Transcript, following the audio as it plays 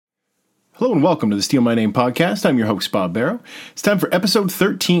Hello and welcome to the Steal My Name podcast. I'm your host, Bob Barrow. It's time for episode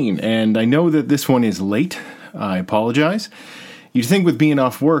 13, and I know that this one is late. I apologize. You'd think with being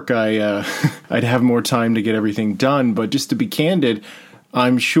off work, I'd have more time to get everything done, but just to be candid,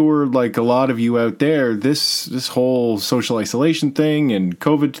 I'm sure, like a lot of you out there, this whole social isolation thing and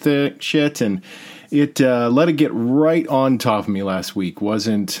COVID shit, and it let it get right on top of me last week.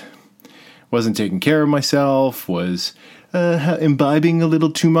 Wasn't taking care of myself, was imbibing a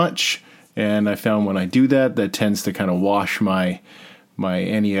little too much. And I found when I do that, that tends to kind of wash my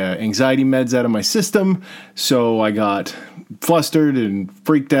anxiety meds out of my system. So I got flustered and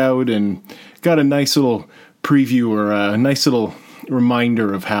freaked out and got a nice little preview or a nice little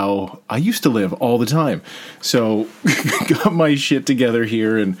reminder of how I used to live all the time. So got my shit together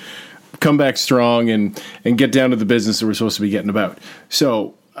here and come back strong and get down to the business that we're supposed to be getting about.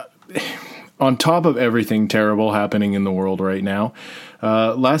 So on top of everything terrible happening in the world right now,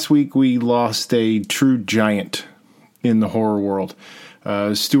 last week we lost a true giant in the horror world.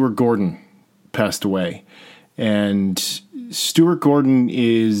 Stuart Gordon passed away, and Stuart Gordon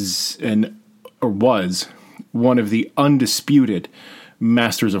was one of the undisputed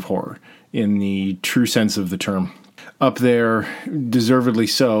masters of horror in the true sense of the term. Up there, deservedly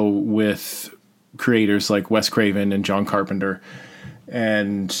so, with creators like Wes Craven and John Carpenter,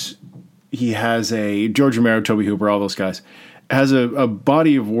 and he has George Romero, Tobe Hooper, all those guys, has a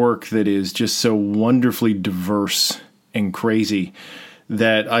body of work that is just so wonderfully diverse and crazy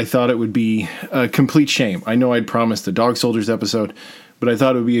that I thought it would be a complete shame. I know I'd promised the Dog Soldiers episode, but I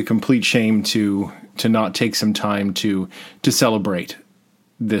thought it would be a complete shame to not take some time to celebrate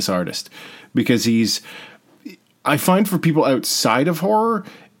this artist, because I find for people outside of horror,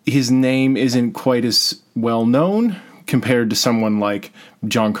 his name isn't quite as well known compared to someone like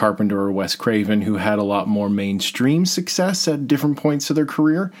John Carpenter or Wes Craven, who had a lot more mainstream success at different points of their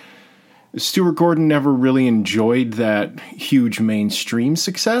career. Stuart Gordon never really enjoyed that huge mainstream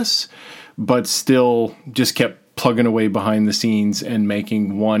success, but still just kept plugging away behind the scenes and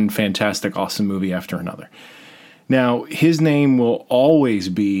making one fantastic, awesome movie after another. Now, his name will always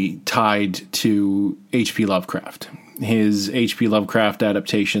be tied to H.P. Lovecraft. His H.P. Lovecraft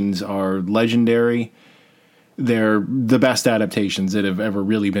adaptations are legendary. They're the best adaptations that have ever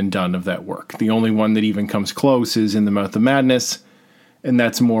really been done of that work. The only one that even comes close is In the Mouth of Madness, and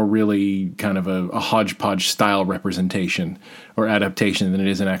that's more really kind of a hodgepodge style representation or adaptation than it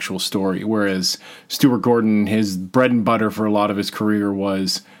is an actual story. Whereas Stuart Gordon, his bread and butter for a lot of his career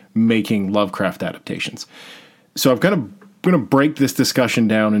was making Lovecraft adaptations. So I'm going to break this discussion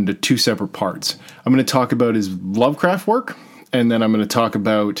down into two separate parts. I'm going to talk about his Lovecraft work, and then I'm going to talk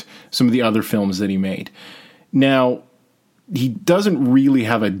about some of the other films that he made. Now, he doesn't really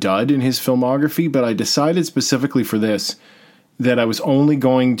have a dud in his filmography, but I decided specifically for this that I was only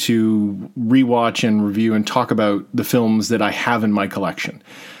going to rewatch and review and talk about the films that I have in my collection.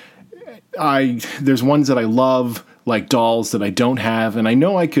 There's ones that I love, like Dolls, that I don't have, and I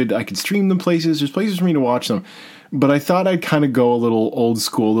know I could stream them places. There's places for me to watch them, but I thought I'd kind of go a little old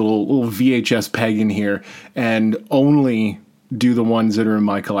school, little VHS peg in here, and only do the ones that are in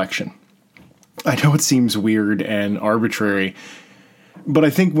my collection. I know it seems weird and arbitrary, but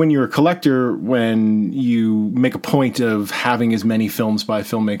I think when you're a collector, when you make a point of having as many films by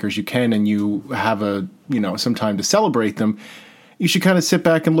filmmakers as you can, and you have some time to celebrate them, you should kind of sit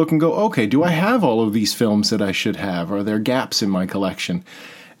back and look and go, okay, do I have all of these films that I should have? Are there gaps in my collection?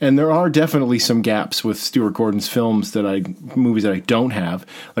 And there are definitely some gaps with Stuart Gordon's movies that I don't have.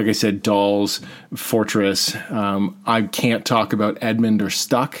 Like I said, Dolls, Fortress. I can't talk about Edmund or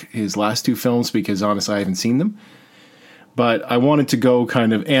Stuck, his last two films, because honestly, I haven't seen them. But I wanted to go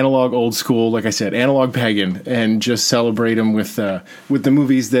kind of analog, old school, like I said, analog pagan, and just celebrate him with the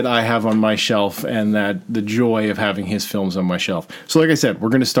movies that I have on my shelf and the joy of having his films on my shelf. So like I said, we're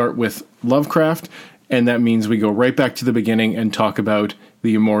going to start with Lovecraft, and that means we go right back to the beginning and talk about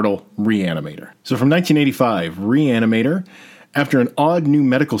the immortal Reanimator. So from 1985, Reanimator. After an odd new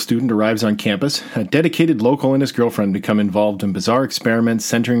medical student arrives on campus, a dedicated local and his girlfriend become involved in bizarre experiments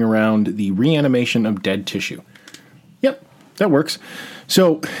centering around the reanimation of dead tissue. Yep, that works.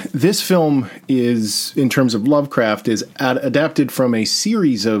 So this film is, in terms of Lovecraft, is adapted from a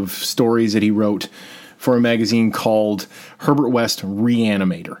series of stories that he wrote for a magazine called Herbert West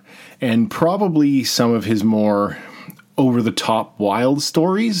Reanimator. And probably some of his more over-the-top wild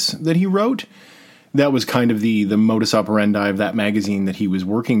stories that he wrote. That was kind of the modus operandi of that magazine that he was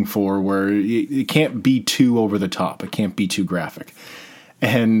working for, where it can't be too over-the-top. It can't be too graphic.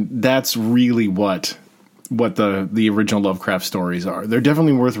 And that's really what the original Lovecraft stories are. They're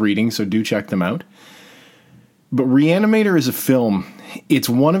definitely worth reading, so do check them out. But Reanimator is a film. It's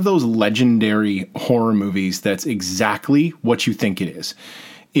one of those legendary horror movies that's exactly what you think it is.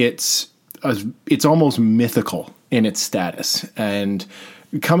 It's almost mythical in its status. And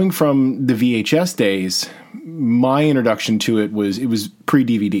coming from the VHS days, my introduction to it was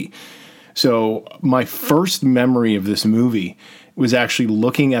pre-DVD. So my first memory of this movie was actually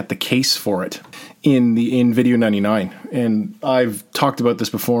looking at the case for it in Video 99. And I've talked about this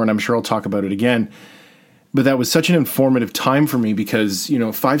before, and I'm sure I'll talk about it again. But that was such an informative time for me because,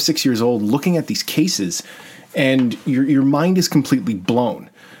 5, 6 years old, looking at these cases, and your mind is completely blown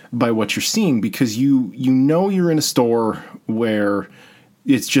by what you're seeing because you know you're in a store where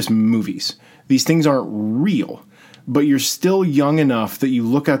it's just movies. These things aren't real, but you're still young enough that you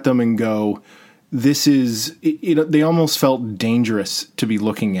look at them and go, this is, they almost felt dangerous to be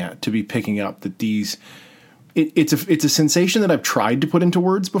looking at, to be picking up, that it's a sensation that I've tried to put into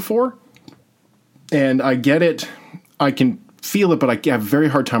words before. And I get it. I can feel it, but I have a very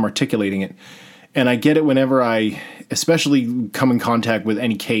hard time articulating it. And I get it whenever I especially come in contact with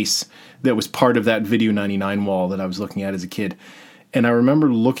any case that was part of that Video 99 wall that I was looking at as a kid. And I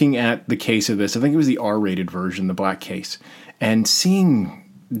remember looking at the case of this. I think it was the R-rated version, the black case, and seeing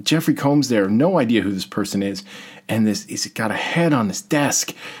Jeffrey Combs there, no idea who this person is. And he's got a head on his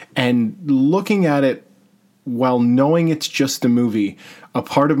desk, and looking at it while knowing it's just a movie, a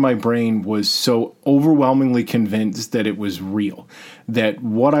part of my brain was so overwhelmingly convinced that it was real, that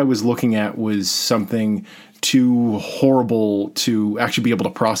what I was looking at was something too horrible to actually be able to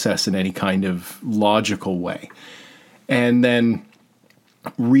process in any kind of logical way. And then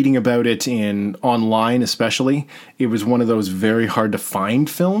reading about it online especially, it was one of those very hard to find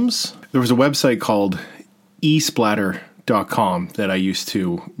films. There was a website called esplatter.com that I used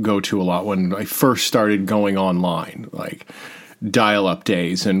to go to a lot when I first started going online, like dial-up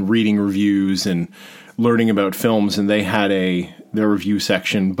days and reading reviews and learning about films. And they had their review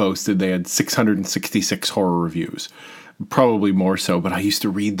section boasted they had 666 horror reviews, probably more so, but I used to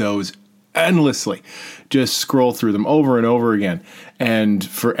read those endlessly, just scroll through them over and over again. And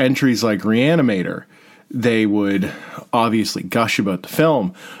for entries like Reanimator, they would obviously gush about the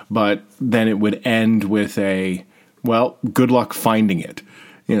film, but then it would end with good luck finding it,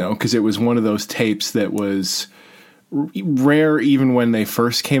 because it was one of those tapes that was rare even when they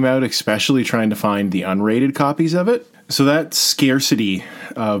first came out, especially trying to find the unrated copies of it. So that scarcity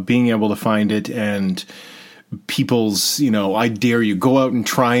of being able to find it and people's, I dare you, go out and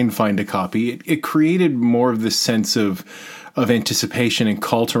try and find a copy. It created more of this sense of anticipation and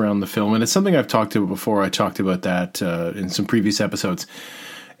cult around the film. And it's something I've talked about before. I talked about that in some previous episodes.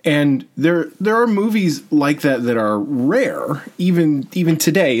 And there are movies like that are rare, even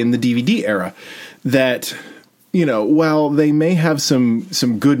today in the DVD era, that, while they may have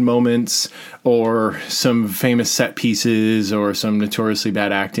some good moments or some famous set pieces or some notoriously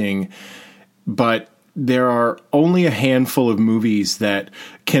bad acting, but there are only a handful of movies that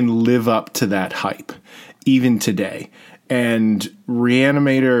can live up to that hype, even today. And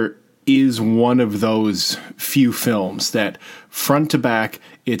Reanimator is one of those few films that front to back,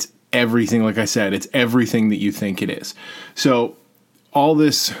 it's everything, like I said, it's everything that you think it is. So all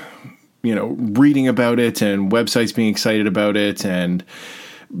this, reading about it and websites being excited about it and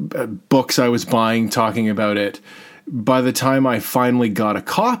books I was buying talking about it, by the time I finally got a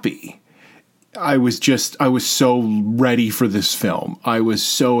copy, I was so ready for this film. I was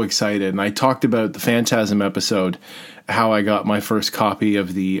so excited. And I talked about the Phantasm episode, how I got my first copy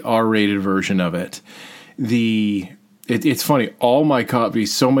of the R-rated version of it. It's funny, all my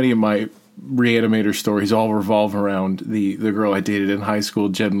copies, so many of my Reanimator stories all revolve around the girl I dated in high school,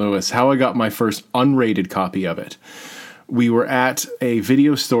 Jen Lewis, how I got my first unrated copy of it. We were at a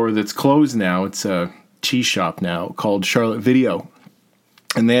video store that's closed now. It's a cheese shop now called Charlotte Video.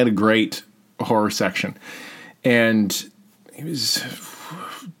 And they had a great horror section, and it was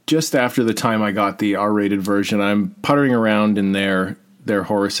just after the time I got the R-rated version. I'm puttering around in their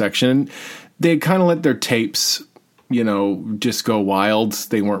horror section. They kind of let their tapes, just go wild.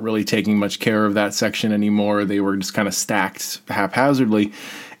 They weren't really taking much care of that section anymore. They were just kind of stacked haphazardly,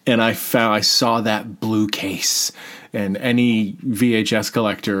 and I saw that blue case. And any VHS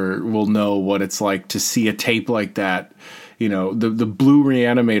collector will know what it's like to see a tape like that. The blue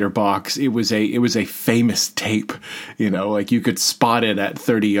Reanimator box, it was a famous tape, like you could spot it at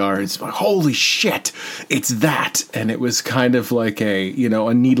 30 yards. Like, holy shit, it's that. And it was kind of like a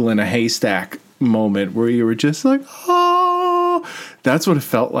needle in a haystack moment where you were just like, oh, that's what it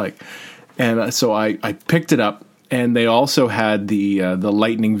felt like. And so I picked it up, and they also had the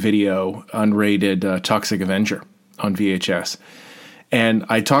Lightning Video unrated Toxic Avenger on VHS. And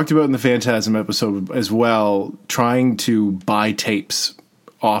I talked about in the Phantasm episode as well, trying to buy tapes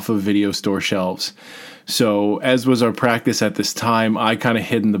off of video store shelves. So as was our practice at this time, I kind of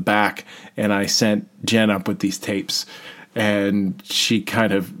hid in the back and I sent Jen up with these tapes. And she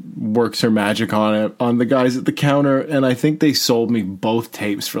kind of works her magic on it, on the guys at the counter. And I think they sold me both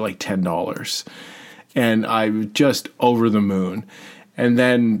tapes for like $10. And I'm just over the moon. And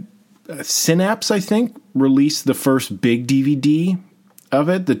then Synapse, I think, released the first big DVD of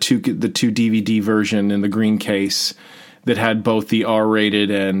it, the two DVD version in the green case that had both the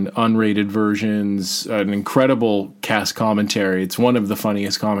R-rated and unrated versions, an incredible cast commentary. It's one of the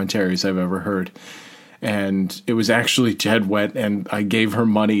funniest commentaries I've ever heard. And it was actually Jed went, and I gave her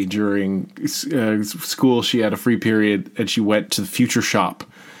money during school. She had a free period, and she went to the Future Shop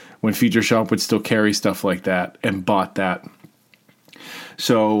when Future Shop would still carry stuff like that, and bought that.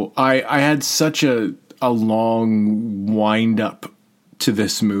 So I had such a long wind up to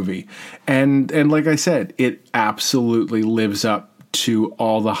this movie. And like I said, it absolutely lives up to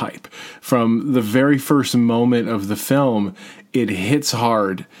all the hype. From the very first moment of the film, it hits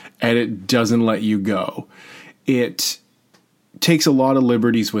hard and it doesn't let you go. It takes a lot of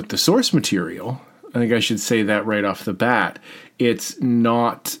liberties with the source material. I think I should say that right off the bat. It's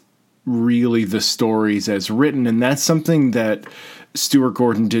not really the stories as written, and that's something that Stuart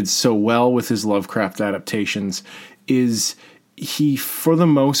Gordon did so well with his Lovecraft adaptations, is he, for the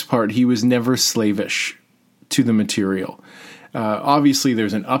most part, he was never slavish to the material. Obviously,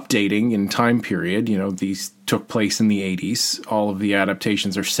 there's an updating in time period. You know, these took place in the 80s. All of the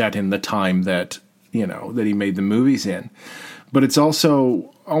adaptations are set in the time that, you know, that he made the movies in. But it's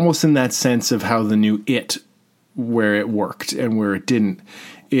also almost in that sense of how the new It, where it worked and where it didn't,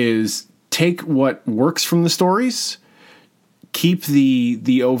 is take what works from the stories, keep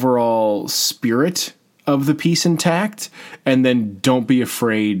the overall spirit of the piece intact, and then don't be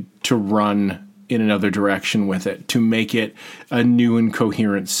afraid to run in another direction with it to make it a new and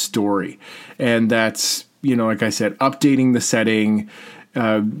coherent story. And that's, you know, like I said, updating the setting.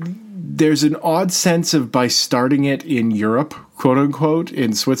 There's an odd sense of, by starting it in Europe, quote unquote,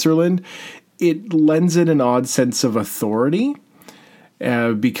 in Switzerland, it lends it an odd sense of authority.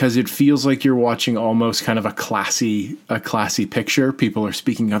 Because it feels like you're watching almost kind of a classy picture. People are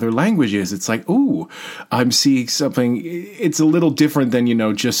speaking other languages. It's like, ooh, I'm seeing something. It's a little different than, you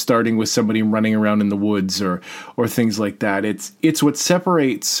know, just starting with somebody running around in the woods or things like that. It's what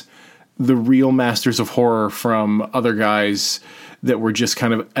separates the real masters of horror from other guys that were just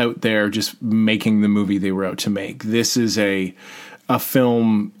kind of out there just making the movie they were out to make. This is a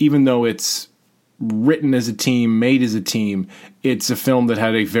film, even though it's written as a team, made as a team, it's a film that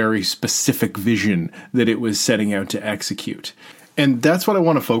had a very specific vision that it was setting out to execute. And that's what I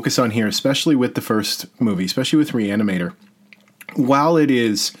want to focus on here, especially with the first movie, especially with Reanimator. While it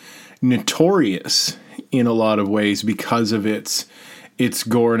is notorious in a lot of ways because of its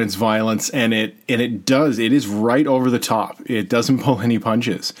gore and its violence, and it is right over the top. It doesn't pull any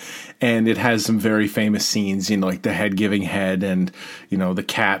punches. And it has some very famous scenes, you know, like the head giving head and, you know, the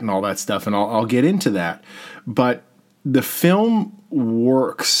cat and all that stuff. And I'll get into that. But the film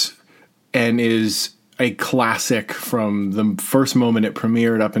works and is a classic from the first moment it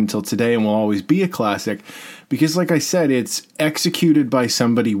premiered up until today, and will always be a classic because, like I said, it's executed by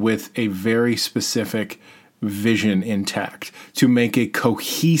somebody with a very specific vision intact to make a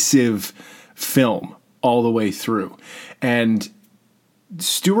cohesive film all the way through. And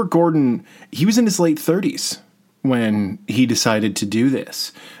Stuart Gordon, he was in his late 30s when he decided to do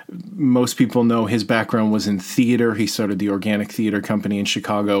this. Most people know his background was in theater. He started the Organic Theater Company in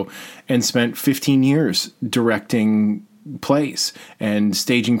Chicago and spent 15 years directing plays and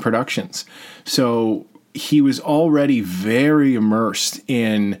staging productions. So he was already very immersed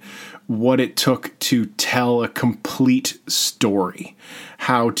in what it took to tell a complete story,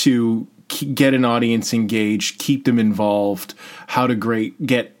 how to get an audience engaged, keep them involved, how to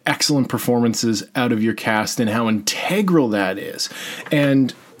get excellent performances out of your cast, and how integral that is.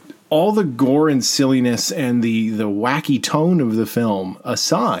 And all the gore and silliness and the wacky tone of the film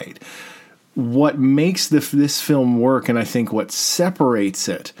aside, what makes this film work, and I think what separates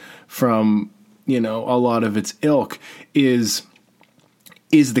it from, you know, a lot of its ilk is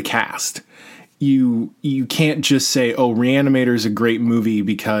the cast. You can't just say, oh, Reanimator is a great movie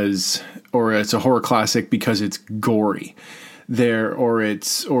because, or it's a horror classic because it's gory or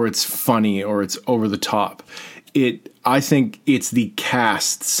it's funny, or it's over the top. I think it's the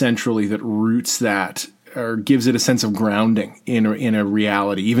cast centrally that roots that, or gives it a sense of grounding in a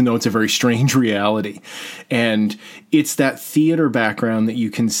reality, even though it's a very strange reality. And it's that theater background that you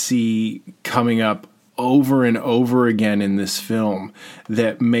can see coming up over and over again in this film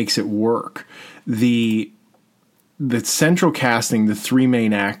that makes it work. The central casting, the three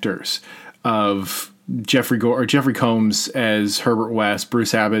main actors of Jeffrey Combs as Herbert West,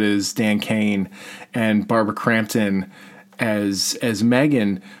 Bruce Abbott as Dan Cain, and Barbara Crampton as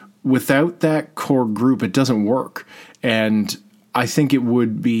Megan. Without that core group, it doesn't work. And I think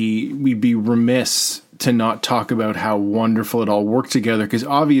we'd be remiss to not talk about how wonderful it all worked together, because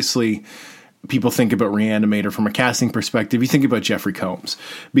obviously people think about Reanimator from a casting perspective. You think about Jeffrey Combs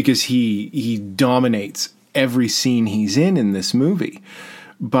because he dominates every scene he's in this movie.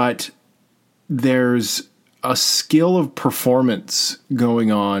 But there's a skill of performance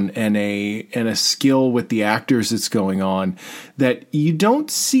going on and a skill with the actors that's going on that you don't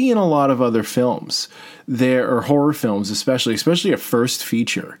see in a lot of other films. There are horror films, especially a first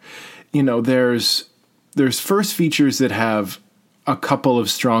feature. You know, there's first features that have a couple of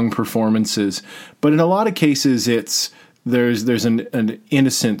strong performances, but in a lot of cases there's an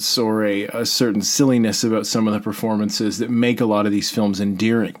innocence or a certain silliness about some of the performances that make a lot of these films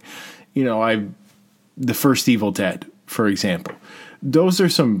endearing. You know, the first Evil Dead, for example, those are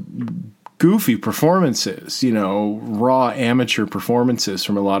some goofy performances, you know, raw amateur performances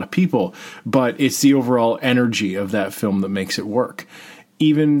from a lot of people, but it's the overall energy of that film that makes it work.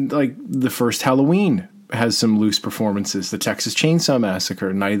 Even like the first Halloween has some loose performances, the Texas Chainsaw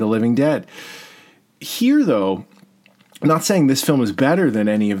Massacre, Night of the Living Dead. Here, though, I'm not saying this film is better than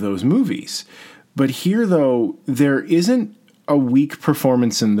any of those movies, but here, though, there isn't a weak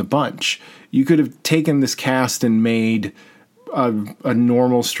performance in the bunch. You could have taken this cast and made a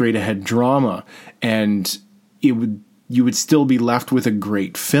normal straight-ahead drama, and you would still be left with a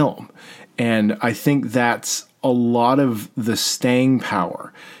great film. And I think that's a lot of the staying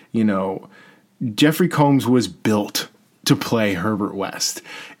power. You know, Jeffrey Combs was built to play Herbert West.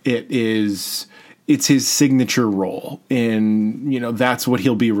 It's his signature role, and, you know, that's what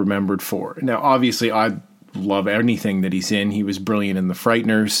he'll be remembered for. Now, obviously, I love anything that he's in. He was brilliant in The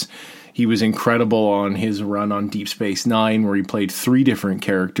Frighteners. He was incredible on his run on Deep Space Nine, where he played 3 different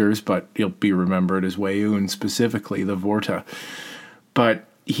characters, but he'll be remembered as Weyoun, specifically, the Vorta. But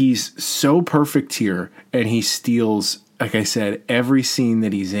he's so perfect here, and he steals, like I said, every scene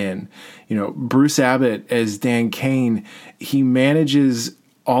that he's in. You know, Bruce Abbott as Dan Cain, he manages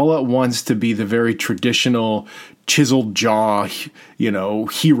all at once to be the very traditional chiseled jaw, you know,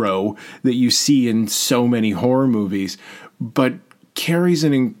 hero that you see in so many horror movies, but carries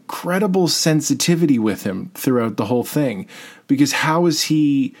an incredible sensitivity with him throughout the whole thing. Because how is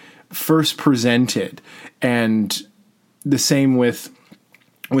he first presented? And the same with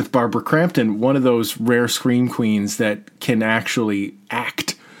Barbara Crampton, one of those rare scream queens that can actually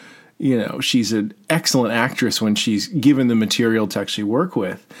act. You know, she's an excellent actress when she's given the material to actually work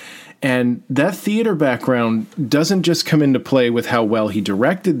with. And that theater background doesn't just come into play with how well he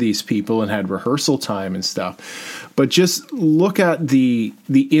directed these people and had rehearsal time and stuff, but just look at the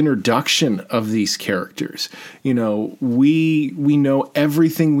introduction of these characters. You know, we know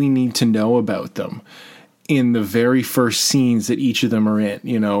everything we need to know about them in the very first scenes that each of them are in.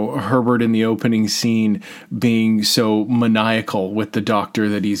 You know, Herbert in the opening scene being so maniacal with the doctor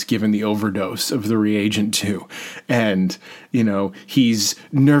that he's given the overdose of the reagent to. And, you know, he's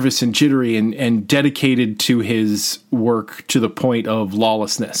nervous and jittery and dedicated to his work to the point of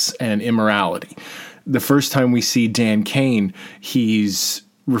lawlessness and immorality. The first time we see Dan Cain, he's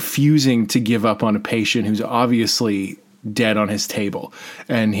refusing to give up on a patient who's obviously dead on his table,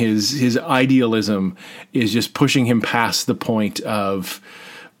 and his idealism is just pushing him past the point of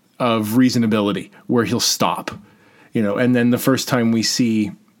reasonability where he'll stop, you know. And then the first time we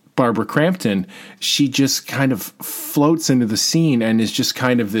see Barbara Crampton, she just kind of floats into the scene and is just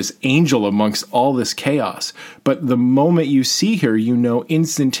kind of this angel amongst all this chaos. But the moment you see her, you know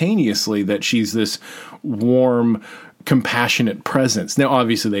instantaneously that she's this warm, compassionate presence. Now,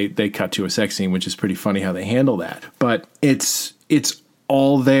 obviously, they cut to a sex scene, which is pretty funny how they handle that. But it's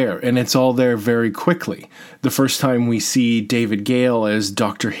all there, and it's all there very quickly. The first time we see David Gale as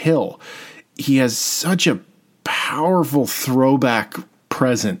Dr. Hill, he has such a powerful throwback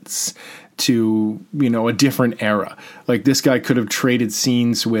presence to, you know, a different era. Like, this guy could have traded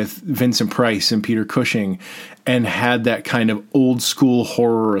scenes with Vincent Price and Peter Cushing and had that kind of old school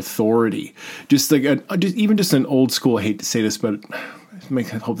horror authority. Just like just an old school, I hate to say this, but I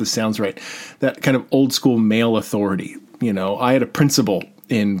hope this sounds right, that kind of old school male authority. You know, I had a principal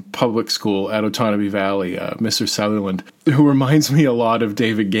in public school at Otonabee Valley, Mr. Sutherland, who reminds me a lot of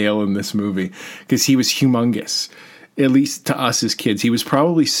David Gale in this movie, because he was humongous. At least to us as kids. He was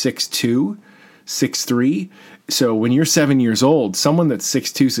probably 6'2", 6'3", So when you're 7 years old, someone that's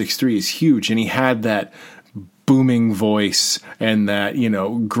 6'2", 6'3" is huge. And he had that booming voice and that,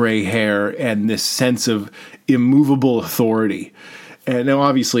 gray hair and this sense of immovable authority. And now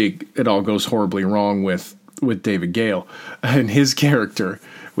obviously it all goes horribly wrong with David Gale and his character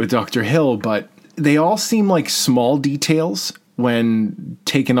with Dr. Hill, but they all seem like small details when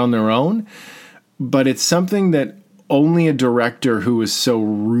taken on their own, but it's something that only a director who is so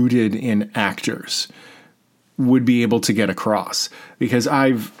rooted in actors would be able to get across, because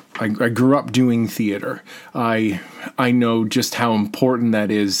I grew up doing theater. I know just how important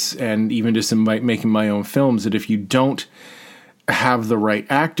that is, and even just in making my own films, that if you don't have the right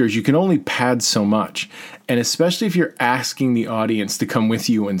actors, you can only pad so much. And especially if you're asking the audience to come with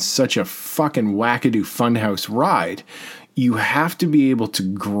you in such a fucking wackadoo funhouse ride, you have to be able to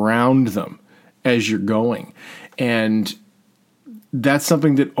ground them as you're going. And that's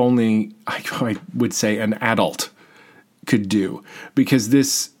something that only, I would say, an adult could do, because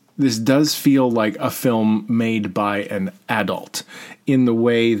this does feel like a film made by an adult in the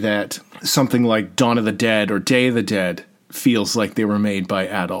way that something like Dawn of the Dead or Day of the Dead feels like they were made by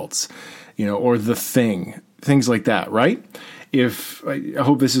adults, or The Thing, things like that, right? I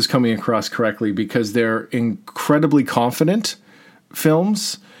hope this is coming across correctly, because they're incredibly confident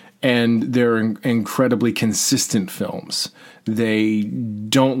films and they're incredibly consistent films. They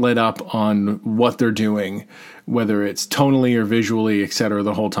don't let up on what they're doing, whether it's tonally or visually, etc.,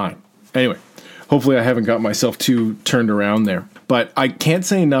 the whole time. Anyway, hopefully I haven't got myself too turned around there. But I can't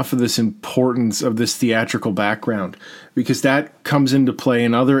say enough of this importance of this theatrical background, because that comes into play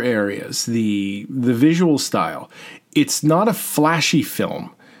in other areas. The visual style. It's not a flashy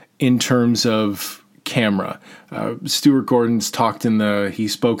film in terms of camera. Stuart Gordon's he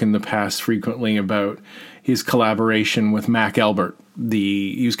spoke in the past frequently about his collaboration with Mac Albert.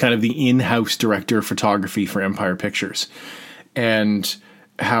 He was kind of the in-house director of photography for Empire Pictures, and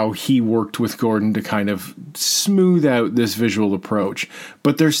how he worked with Gordon to kind of smooth out this visual approach.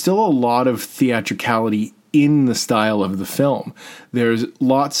 But there's still a lot of theatricality in the style of the film. There's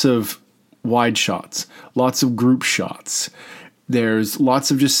lots of wide shots, lots of group shots. There's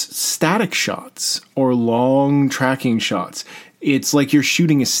lots of just static shots or long tracking shots. It's like you're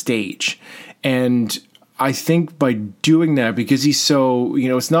shooting a stage. And I think by doing that, because he's so,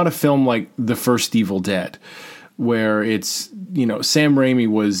 it's not a film like the first Evil Dead, where it's, Sam Raimi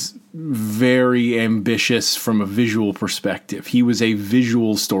was very ambitious from a visual perspective. He was a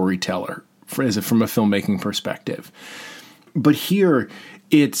visual storyteller from a filmmaking perspective. But here,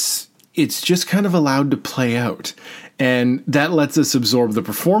 it's just kind of allowed to play out. And that lets us absorb the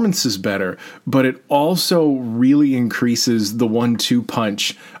performances better, but it also really increases the 1-2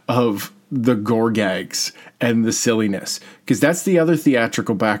 punch of the gore gags and the silliness. Because that's the other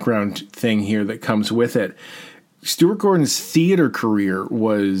theatrical background thing here that comes with it. Stuart Gordon's theater career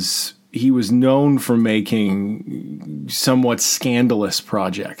he was known for making somewhat scandalous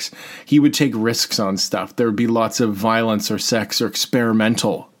projects. He would take risks on stuff. There would be lots of violence or sex or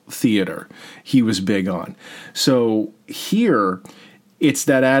experimental theater he was big on. So here, it's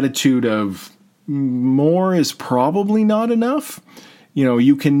that attitude of more is probably not enough.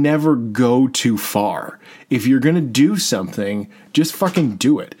 You can never go too far. If you're going to do something, just fucking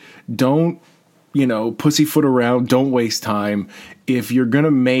do it. Don't, pussyfoot around. Don't waste time. If you're going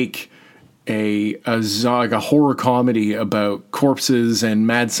to make a horror comedy about corpses and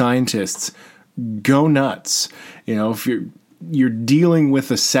mad scientists, go nuts. If you're dealing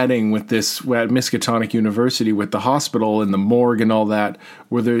with a setting with this at Miskatonic University with the hospital and the morgue and all that,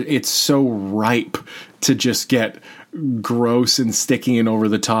 where it's so ripe to just get gross and sticky and over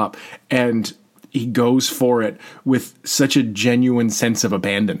the top. And he goes for it with such a genuine sense of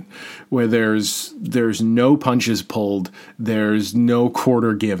abandon, where there's no punches pulled, there's no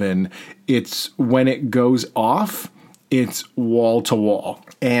quarter given. It's when it goes off, it's wall to wall.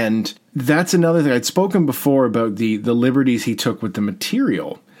 And that's another thing. I'd spoken before about the liberties he took with the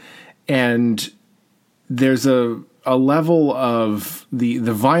material. And there's a level of the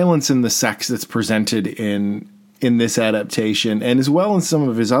violence and the sex that's presented in this adaptation, and as well in some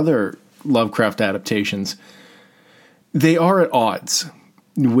of his other Lovecraft adaptations. They are at odds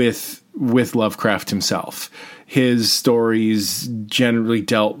with Lovecraft himself. His stories generally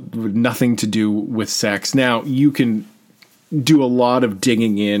dealt with nothing to do with sex. Now, you can do a lot of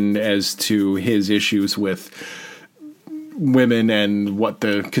digging in as to his issues with women and what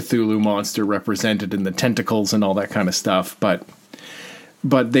the Cthulhu monster represented and the tentacles and all that kind of stuff, but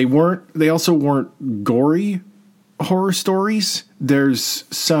they also weren't gory horror stories. There's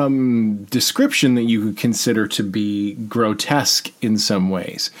some description that you could consider to be grotesque in some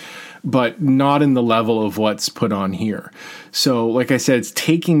ways, but not in the level of what's put on here. So, like I said, it's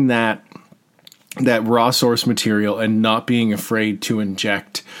taking that raw source material and not being afraid to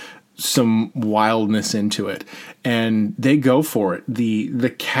inject some wildness into it. And they go for it.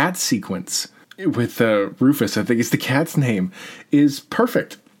 The cat sequence with Rufus, I think it's the cat's name, is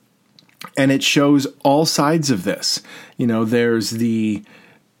perfect. And it shows all sides of this. You know, there's the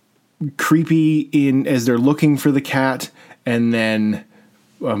creepy in as they're looking for the cat, and then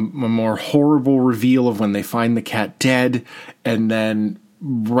a more horrible reveal of when they find the cat dead, and then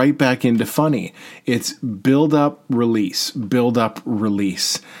right back into funny. It's build up, release, build up,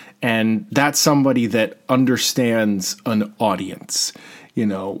 release. And that's somebody that understands an audience. You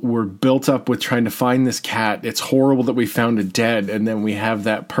know, we're built up with trying to find this cat. It's horrible that we found it dead. And then we have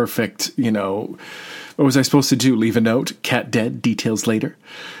that perfect, you know, what was I supposed to do? Leave a note, cat dead, details later,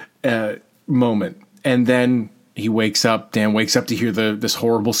 moment. And then he wakes up, Dan wakes up to hear this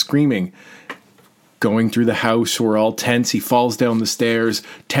horrible screaming going through the house. We're all tense. He falls down the stairs,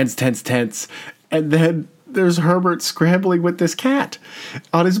 tense. And then there's Herbert scrambling with this cat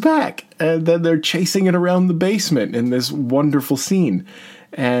on his back. And then they're chasing it around the basement in this wonderful scene.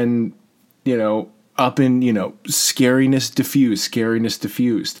 And, you know, up in, you know, scariness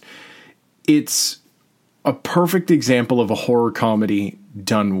diffused. It's a perfect example of a horror comedy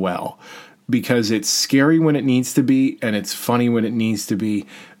done well, because it's scary when it needs to be and it's funny when it needs to be,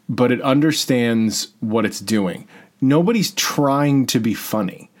 but it understands what it's doing. Nobody's trying to be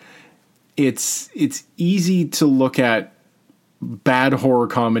funny. It's easy to look at bad horror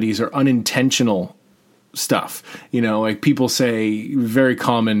comedies or unintentional stuff. You know, like people say, very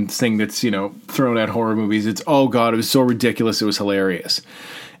common thing that's, you know, thrown at horror movies. It's, oh God, it was so ridiculous. It was hilarious.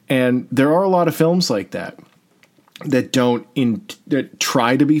 And there are a lot of films like that that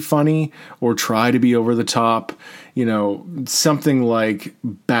try to be funny or try to be over the top, you know, something like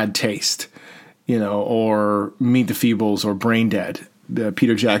Bad Taste, you know, or Meet the Feebles or Brain Dead,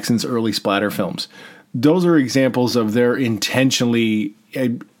 Peter Jackson's early splatter films. Those are examples of their intentionally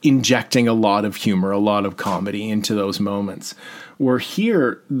injecting a lot of humor, a lot of comedy into those moments. Where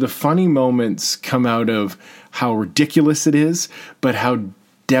here, the funny moments come out of how ridiculous it is, but how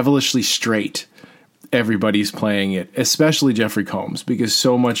devilishly straight everybody's playing it, especially Jeffrey Combs, because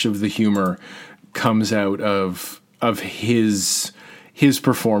so much of the humor comes out of his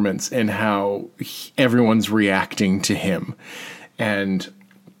performance and how everyone's reacting to him. And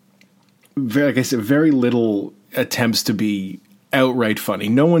like I said, very little attempts to be outright funny.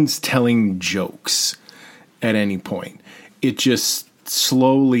 No one's telling jokes at any point. It just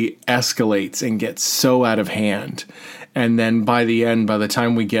slowly escalates and gets so out of hand. And then by the end, by the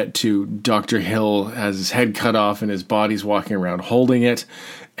time we get to Dr. Hill has his head cut off and his body's walking around holding it,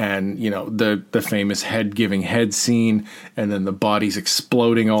 and, you know, the famous head giving head scene, and then the body's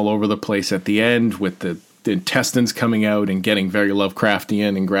exploding all over the place at the end with the intestines coming out and getting very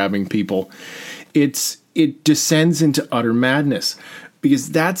Lovecraftian and grabbing people. It descends into utter madness,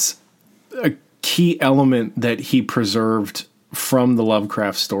 because that's a key element that he preserved from the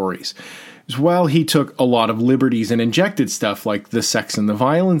Lovecraft stories. While he took a lot of liberties and injected stuff like the sex and the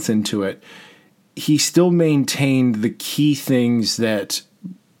violence into it, he still maintained the key things that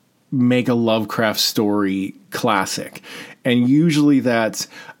make a Lovecraft story classic. And usually that's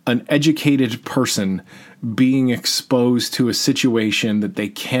an educated person being exposed to a situation that they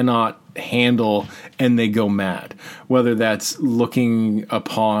cannot handle and they go mad. Whether that's looking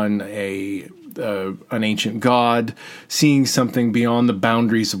upon an ancient god, seeing something beyond the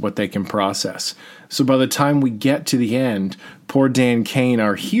boundaries of what they can process. So by the time we get to the end, poor Dan Kane,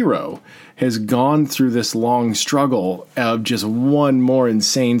 our hero, has gone through this long struggle of just one more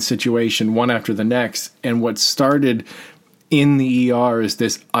insane situation, one after the next. And what started in the ER as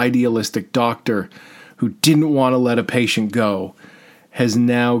this idealistic doctor who didn't want to let a patient go has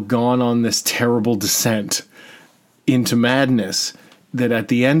now gone on this terrible descent into madness, that at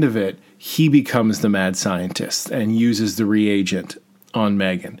the end of it, he becomes the mad scientist and uses the reagent on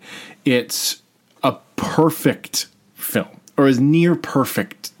Megan. It's a perfect film, or as near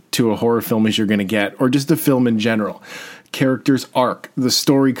perfect to a horror film as you're going to get, or just a film in general. Character's arc, the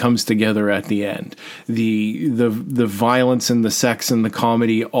story comes together at the end. The violence and the sex and the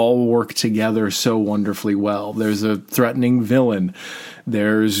comedy all work together so wonderfully well. There's a threatening villain.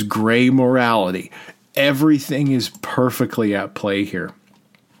 There's gray morality. Everything is perfectly at play here.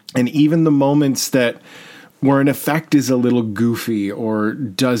 And even the moments that where an effect is a little goofy or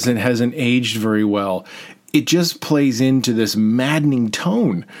hasn't aged very well, it just plays into this maddening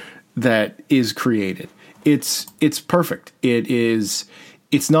tone that is created. It's perfect. It is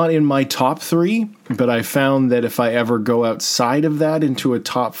It's not in my top 3, but I found that if I ever go outside of that into a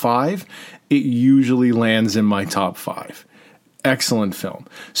top 5, it usually lands in my top 5. Excellent film.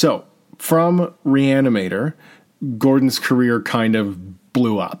 So, from Reanimator, Gordon's career kind of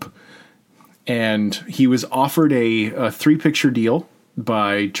blew up. And he was offered a 3-picture deal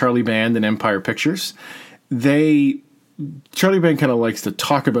by Charlie Band and Empire Pictures. Charlie Band kind of likes to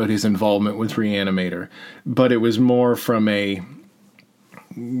talk about his involvement with Reanimator, but it was more from he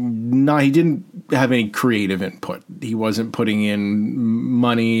didn't have any creative input. He wasn't putting in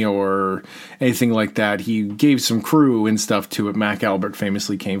money or anything like that. He gave some crew and stuff to it. Mac Albert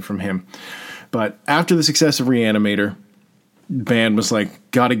famously came from him. But after the success of Reanimator, Band was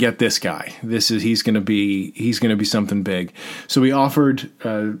like, got to get this guy. He's going to be something big. So he offered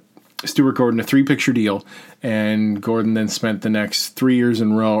Stuart Gordon a 3-picture deal, and Gordon then spent the next 2 years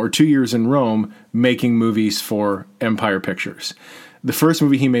in Rome making movies for Empire Pictures. The first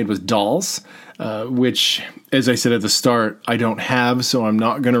movie he made was Dolls, which, as I said at the start, I don't have, so I'm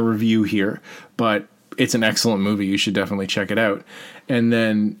not going to review here, but it's an excellent movie. You should definitely check it out. And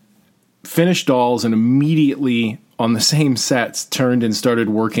then finished Dolls, and immediately on the same sets turned and started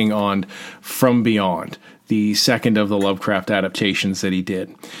working on From Beyond, the second of the Lovecraft adaptations that he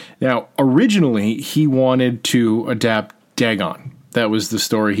did. Now, originally, he wanted to adapt Dagon. That was the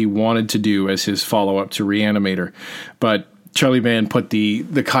story he wanted to do as his follow-up to Reanimator. But Charlie Band put the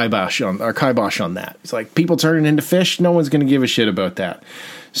kibosh on that. It's like, people turning into fish, no one's going to give a shit about that.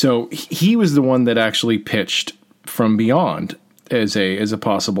 So he was the one that actually pitched From Beyond as a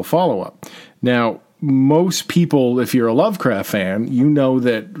possible follow-up. Now, most people, if you're a Lovecraft fan, you know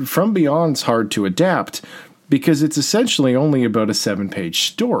that From Beyond's hard to adapt because it's essentially only about a 7-page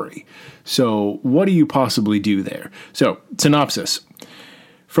story. So what do you possibly do there? So, synopsis.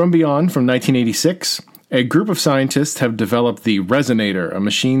 From Beyond, from 1986, a group of scientists have developed the Resonator, a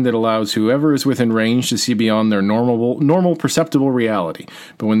machine that allows whoever is within range to see beyond their normal perceptible reality.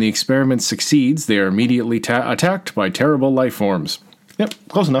 But when the experiment succeeds, they are immediately attacked by terrible life forms. Yep,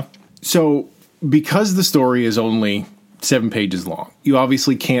 close enough. So, because the story is only 7 pages long, you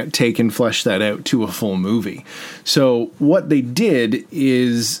obviously can't take and flesh that out to a full movie. So what they did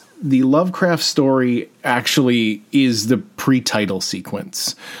is the Lovecraft story actually is the pre-title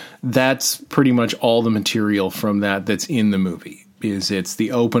sequence. That's pretty much all the material from that's in the movie. It's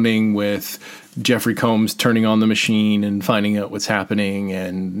the opening with Jeffrey Combs turning on the machine and finding out what's happening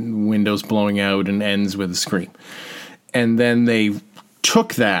and windows blowing out, and ends with a scream. And then they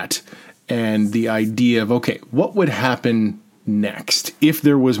took that and the idea of, okay, what would happen next? If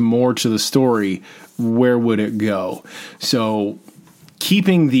there was more to the story, where would it go? So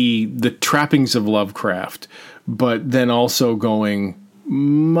keeping the trappings of Lovecraft, but then also going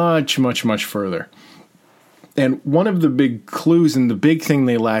much, much, much further. And one of the big clues and the big thing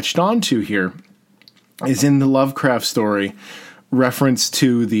they latched onto here is in the Lovecraft story, reference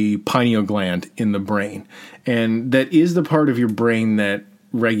to the pineal gland in the brain. And that is the part of your brain that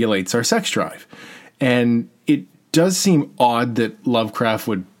regulates our sex drive. And it does seem odd that Lovecraft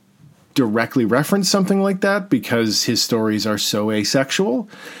would directly reference something like that because his stories are so asexual.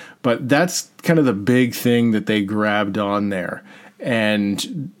 But that's kind of the big thing that they grabbed on there.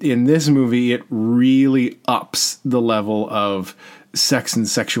 And in this movie, it really ups the level of sex and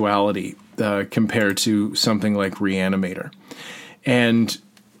sexuality compared to something like Reanimator. And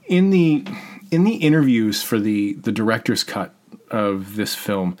in the interviews for the director's cut of this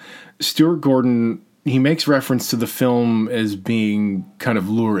film, Stuart Gordon, he makes reference to the film as being kind of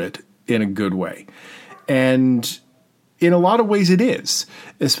lurid in a good way. And in a lot of ways it is,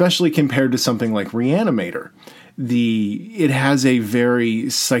 especially compared to something like Reanimator. It has a very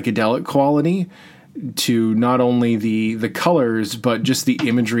psychedelic quality to not only the colors, but just the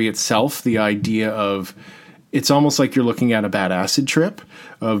imagery itself, the idea of it's almost like you're looking at a bad acid trip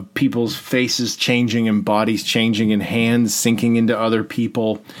of people's faces changing and bodies changing and hands sinking into other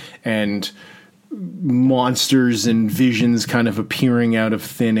people and monsters and visions kind of appearing out of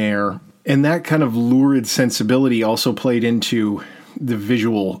thin air. And that kind of lurid sensibility also played into the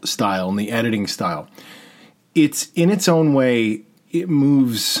visual style and the editing style. It's in its own way, it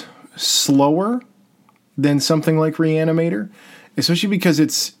moves slower than something like Reanimator, especially because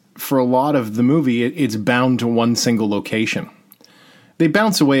it's, for a lot of the movie, it's bound to one single location. They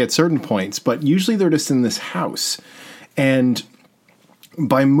bounce away at certain points, but usually they're just in this house. And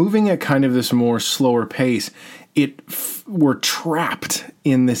by moving at kind of this more slower pace, we're trapped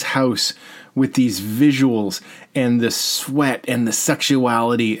in this house with these visuals and the sweat and the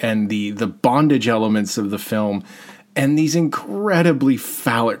sexuality and the bondage elements of the film and these incredibly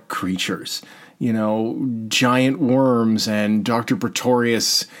phallic creatures. giant worms, and Dr.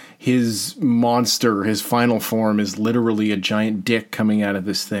 Pretorius, his monster, his final form is literally a giant dick coming out of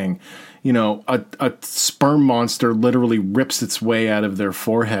this thing. A sperm monster literally rips its way out of their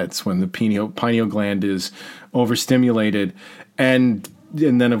foreheads when the pineal gland is overstimulated. And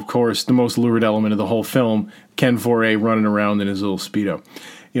then, of course, the most lurid element of the whole film, Ken Foree running around in his little Speedo.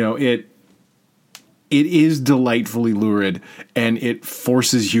 It is delightfully lurid, and it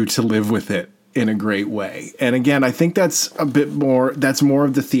forces you to live with it in a great way. And again, I think that's more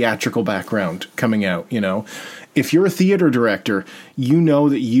of the theatrical background coming out. If you're a theater director,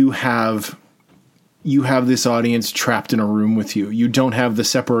 that you have this audience trapped in a room with you. You don't have the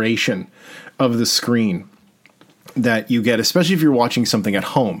separation of the screen that you get, especially if you're watching something at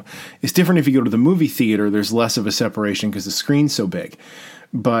home. It's different if you go to the movie theater. There's less of a separation because the screen's so big.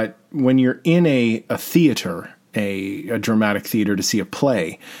 But when you're in a theater, a dramatic theater, to see a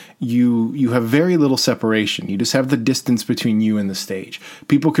play, you have very little separation. You just have the distance between you and the stage.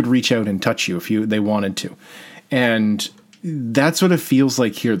 People could reach out and touch you if they wanted to. And that's what it feels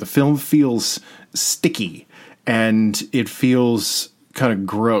like here. The film feels sticky, and it feels kind of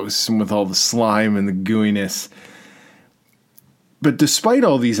gross, and with all the slime and the gooiness. But despite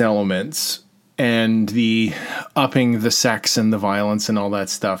all these elements and the upping the sex and the violence and all that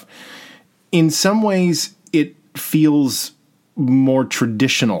stuff, in some ways it feels more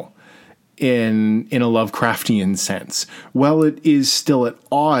traditional in a Lovecraftian sense. While it is still at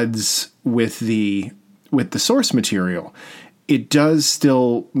odds with the source material, it does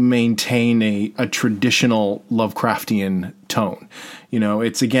still maintain a traditional Lovecraftian tone.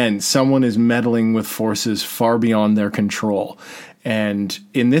 It's, again, someone is meddling with forces far beyond their control. And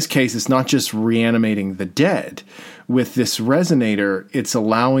in this case, it's not just reanimating the dead. With this resonator, it's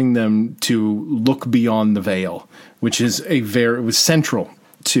allowing them to look beyond the veil, which is it was central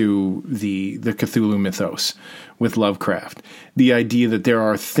to the Cthulhu mythos with Lovecraft. The idea that there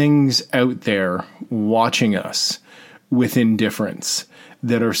are things out there watching us with indifference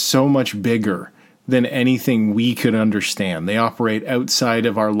that are so much bigger than anything we could understand. They operate outside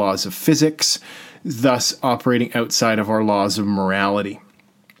of our laws of physics, thus operating outside of our laws of morality.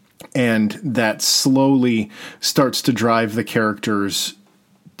 And that slowly starts to drive the characters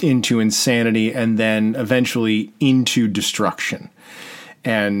into insanity and then eventually into destruction.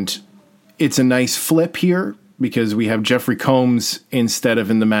 And it's a nice flip here, because we have Jeffrey Combs, instead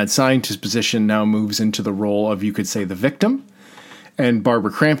of in the mad scientist position, now moves into the role of, you could say, the victim. And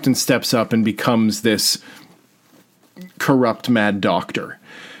Barbara Crampton steps up and becomes this corrupt mad doctor.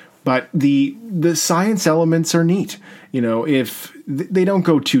 But the science elements are neat. If they don't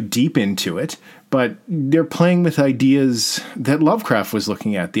go too deep into it, but they're playing with ideas that Lovecraft was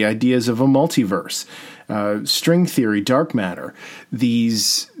looking at, the ideas of a multiverse, string theory, dark matter,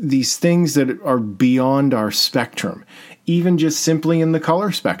 these things that are beyond our spectrum, even just simply in the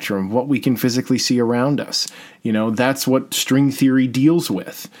color spectrum, what we can physically see around us. That's what string theory deals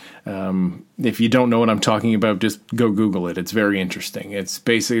with. If you don't know what I'm talking about, just go Google it. It's very interesting.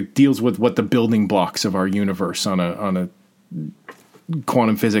 It deals with what the building blocks of our universe on a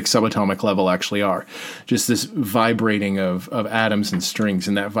quantum physics subatomic level actually are. Just this vibrating of atoms and strings,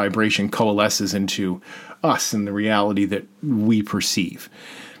 and that vibration coalesces into us and the reality that we perceive.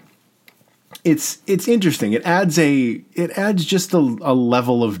 It's interesting. It adds just a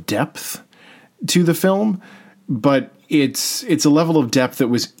level of depth to the film, but it's a level of depth that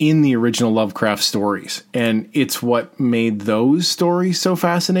was in the original Lovecraft stories, and it's what made those stories so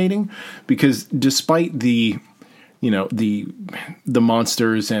fascinating, because despite the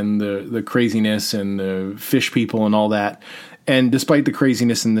monsters and the craziness and the fish people and all that, and despite the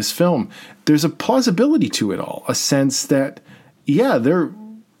craziness in this film, there's a plausibility to it all, a sense that,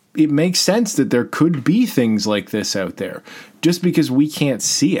 it makes sense that there could be things like this out there, just because we can't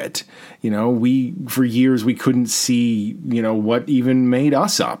see it. For years we couldn't see, what even made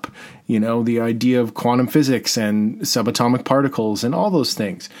us up, the idea of quantum physics and subatomic particles and all those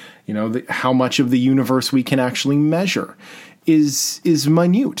things, how much of the universe we can actually measure is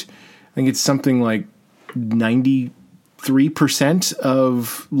minute. I think it's something like 93%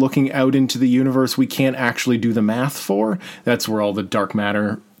 of looking out into the universe we can't actually do the math for. That's where all the dark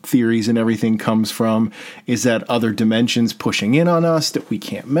matter theories and everything comes from, is that other dimensions pushing in on us that we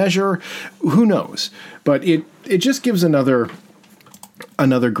can't measure. Who knows? But it just gives another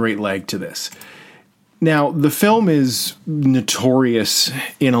great leg to this. Now, the film is notorious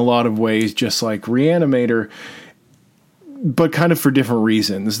in a lot of ways, just like Reanimator, but kind of for different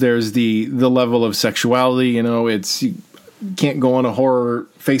reasons. There's the level of sexuality, you can't go on a horror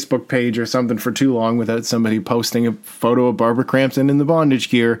Facebook page or something for too long without somebody posting a photo of Barbara Crampton in the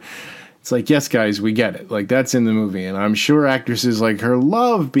bondage gear. It's like, yes, guys, we get it. Like, that's in the movie. And I'm sure actresses like her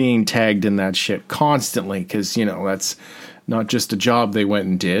love being tagged in that shit constantly because, you know, that's not just a job they went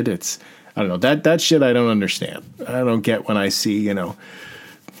and did. It's, I don't know, that shit I don't understand. I don't get when I see, you know,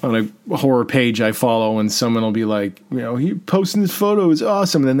 on a horror page I follow and someone will be like, you know, he posting this photo is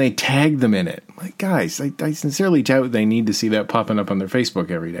awesome. And then they tag them in it. Like, guys, I sincerely doubt they need to see that popping up on their Facebook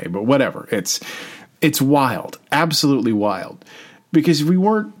every day. But whatever. It's wild. Absolutely wild. Because we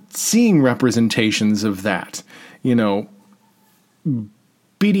weren't seeing representations of that, you know,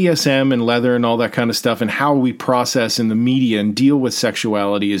 BDSM and leather and all that kind of stuff, and how we process in the media and deal with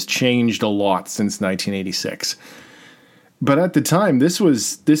sexuality has changed a lot since 1986. But at the time, this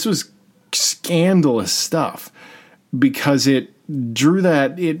was scandalous stuff because it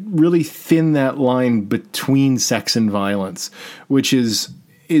really thinned that line between sex and violence, which is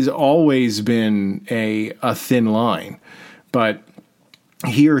always been a thin line. But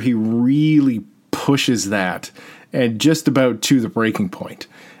here he really pushes that and just about to the breaking point.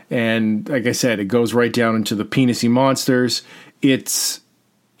 And like I said, it goes right down into the penisy monsters. It's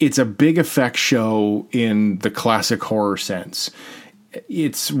a big effect show in the classic horror sense.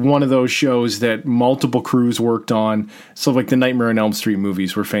 It's one of those shows that multiple crews worked on. So like the Nightmare on Elm Street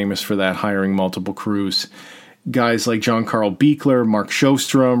movies were famous for that, hiring multiple crews. Guys like John Carl Buechler, Mark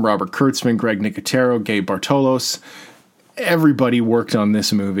Shostrom, Robert Kurtzman, Greg Nicotero, Gabe Bartolos. Everybody worked on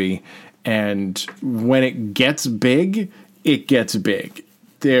this movie, and when it gets big, it gets big.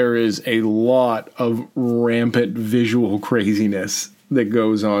 There is a lot of rampant visual craziness that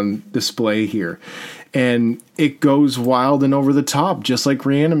goes on display here, and it goes wild and over the top, just like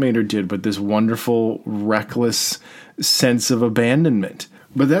Reanimator did, with this wonderful, reckless sense of abandonment.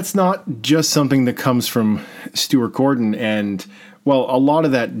 But that's not just something that comes from Stuart Gordon, and, well, a lot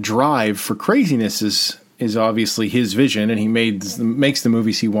of that drive for craziness is obviously his vision, and he makes the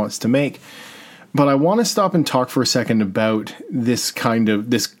movies he wants to make. But I want to stop and talk for a second about this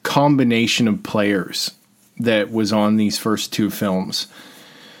combination of players that was on these first two films.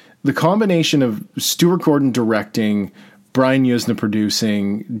 The combination of Stuart Gordon directing, Brian Yuzna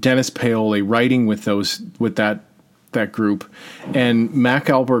producing, Dennis Paoli writing with that group, and Mac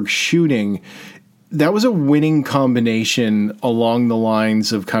Alberg shooting, that was a winning combination along the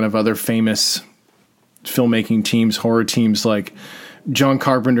lines of kind of other famous filmmaking teams, horror teams like John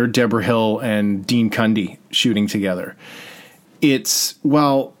Carpenter, Deborah Hill, and Dean Cundey shooting together.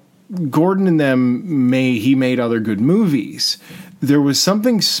 While Gordon and them made other good movies, there was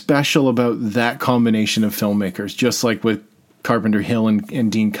something special about that combination of filmmakers, just like with Carpenter, Hill,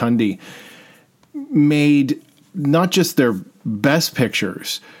 and Dean Cundey, made not just their best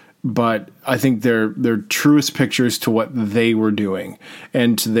pictures, but I think their truest pictures to what they were doing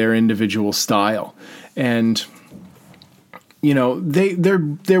and to their individual style. And, you know,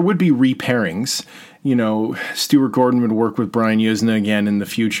 there would be repairings. You know, Stuart Gordon would work with Brian Yuzna again in the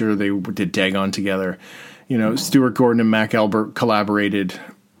future. They did Dagon together. You know, Stuart Gordon and Mac Albert collaborated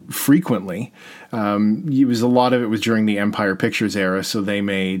frequently. A lot of it was during the Empire Pictures era, so they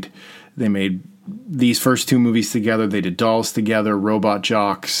made these first two movies together. They did Dolls together, Robot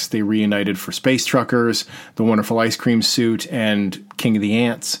Jocks. They reunited for Space Truckers, The Wonderful Ice Cream Suit, and King of the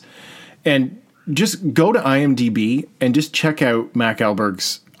Ants. And just go to IMDb and just check out Mac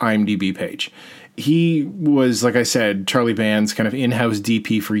Alberg's IMDb page. He was, like I said, Charlie Band's kind of in-house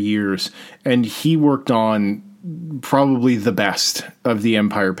DP for years, and he worked on probably the best of the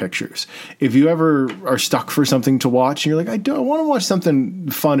Empire Pictures. If you ever are stuck for something to watch, and you're like, I want to watch something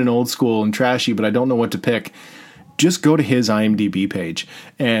fun and old school and trashy, but I don't know what to pick, just go to his IMDb page,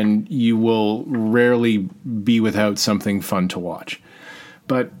 and you will rarely be without something fun to watch.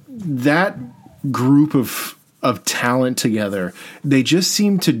 But that group of talent together, they just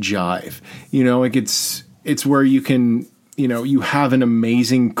seem to jive. You know, like it's where you can, you know, you have an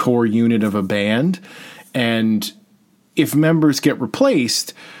amazing core unit of a band, and if members get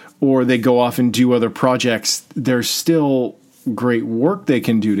replaced or they go off and do other projects, there's still great work they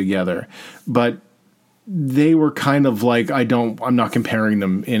can do together. But they were kind of like, I'm not comparing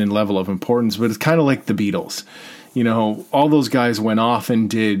them in level of importance, but it's kind of like the Beatles. You know, all those guys went off and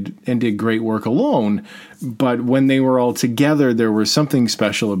did great work alone, but when they were all together, there was something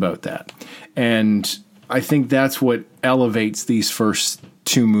special about that. And I think that's what elevates these first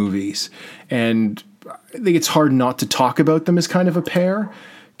two movies. And I think it's hard not to talk about them as kind of a pair,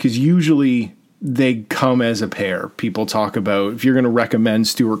 because usually they come as a pair. People talk about, if you're going to recommend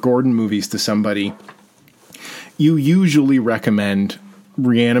Stuart Gordon movies to somebody, you usually recommend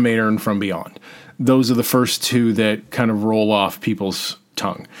Reanimator and From Beyond. Those are the first two that kind of roll off people's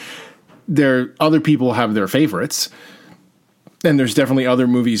tongue. Other people have their favorites. And there's definitely other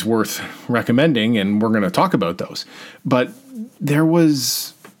movies worth recommending, and we're going to talk about those. But there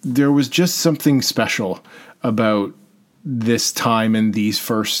was just something special about this time and these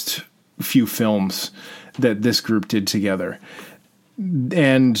first few films that this group did together.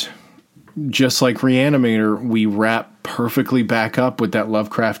 And just like Reanimator, we wrap perfectly back up with that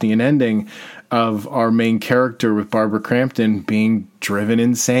Lovecraftian ending of our main character with Barbara Crampton being driven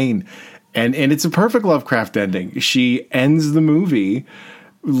insane. And it's a perfect Lovecraft ending. She ends the movie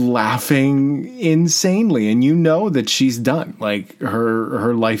laughing insanely, and you know that she's done. Like,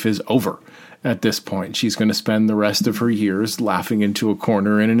 her life is over at this point. She's going to spend the rest of her years laughing into a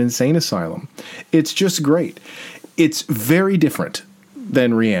corner in an insane asylum. It's just great. It's very different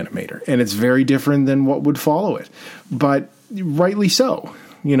than Reanimator, and it's very different than what would follow it, but rightly so.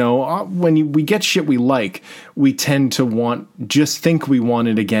 You know, when we get shit we like, we tend to think we want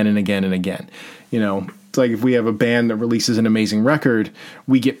it again and again and again. You know, it's like if we have a band that releases an amazing record,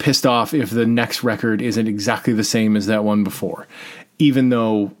 we get pissed off if the next record isn't exactly the same as that one before. Even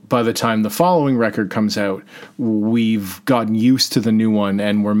though by the time the following record comes out, we've gotten used to the new one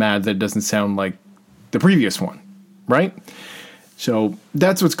and we're mad that it doesn't sound like the previous one, right? So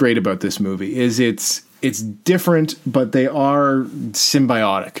that's what's great about this movie, is it's different, but they are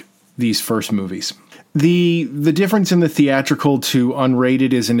symbiotic, these first movies. The difference in the theatrical to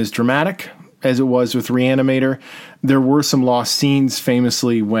unrated isn't as dramatic as it was with Reanimator. There were some lost scenes,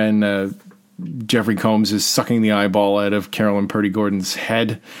 famously when Jeffrey Combs is sucking the eyeball out of Carolyn Purdy Gordon's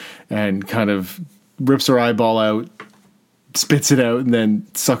head and kind of rips her eyeball out, spits it out, and then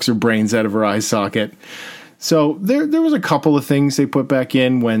sucks her brains out of her eye socket. So there was a couple of things they put back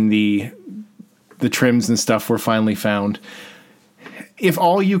in when the trims and stuff were finally found. If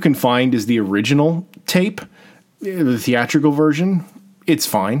all you can find is the original tape, the theatrical version, it's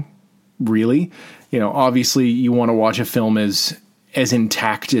fine, really. You know, obviously you want to watch a film as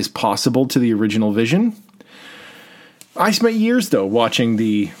intact as possible to the original vision. I spent years, though,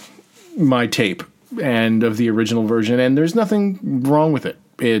 watching my tape and of the original version, and there's nothing wrong with it.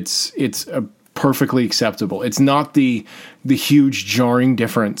 It's perfectly acceptable. It's not the huge jarring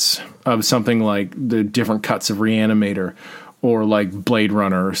difference of something like the different cuts of Reanimator or like Blade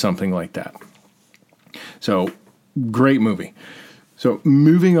Runner or something like that. So great movie. So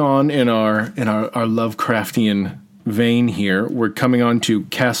moving on in our Lovecraftian vein here, we're coming on to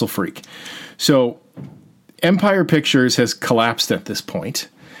Castle Freak. So Empire Pictures has collapsed at this point,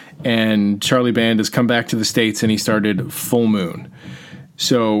 and Charlie Band has come back to the States and he started Full Moon.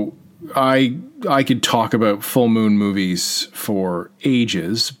 So I could talk about Full Moon movies for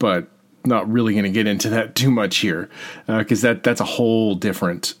ages, but not really going to get into that too much here, because that's a whole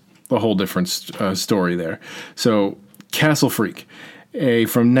different story there. So Castle Freak,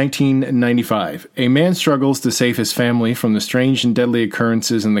 from 1995. A man struggles to save his family from the strange and deadly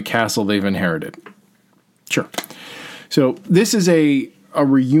occurrences in the castle they've inherited. Sure. So this is a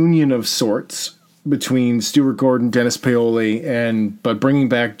reunion of sorts between Stuart Gordon, Dennis Paoli, but bringing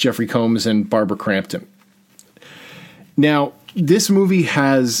back Jeffrey Combs and Barbara Crampton. Now, this movie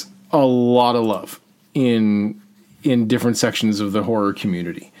has a lot of love in different sections of the horror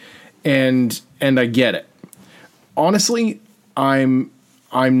community, and I get it. Honestly, I'm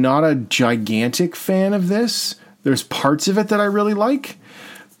not a gigantic fan of this. There's parts of it that I really like,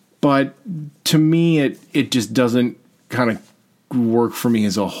 but to me, it just doesn't kind of work for me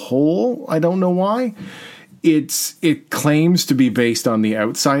as a whole. I don't know why. It claims to be based on The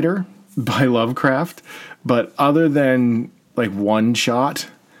Outsider by Lovecraft, but other than like one shot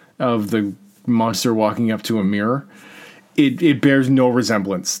of the monster walking up to a mirror, it bears no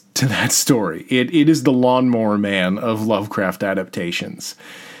resemblance to that story. It is the Lawnmower Man of Lovecraft adaptations.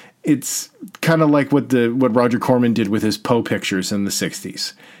 It's kind of like what Roger Corman did with his Poe pictures in the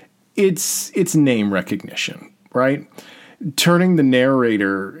 60s. It's name recognition, right? Turning the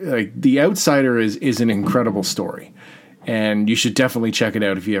narrator, like The Outsider is an incredible story, and you should definitely check it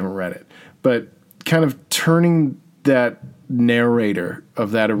out if you haven't read it. But kind of turning that narrator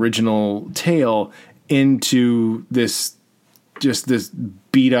of that original tale into this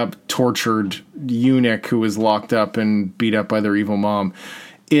beat up, tortured eunuch who was locked up and beat up by their evil mom,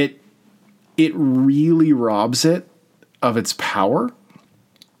 it really robs it of its power.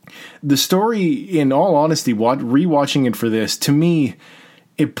 The story, in all honesty, rewatching it for this, to me,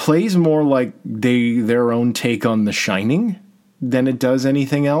 it plays more like their own take on The Shining than it does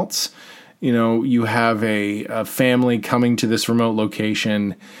anything else. You know, you have a family coming to this remote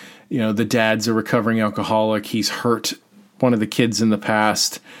location. You know, the dad's a recovering alcoholic. He's hurt one of the kids in the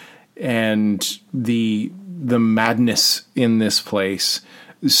past. And the madness in this place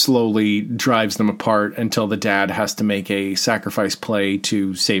slowly drives them apart until the dad has to make a sacrifice play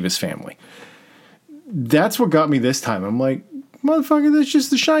to save his family. That's what got me this time. I'm like, motherfucker, that's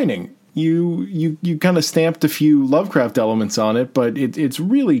just The Shining. You kind of stamped a few Lovecraft elements on it, but it's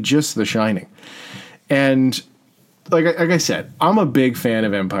really just The Shining. And like I said, I'm a big fan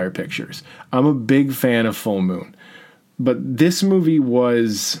of Empire Pictures. I'm a big fan of Full Moon. But this movie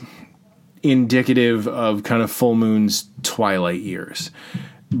was indicative of kind of Full Moon's twilight years.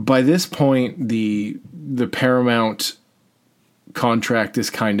 By this point, the Paramount contract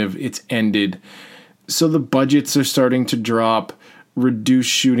is it's ended. So the budgets are starting to drop, reduced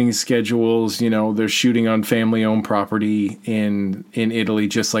shooting schedules. They're shooting on family-owned property in Italy,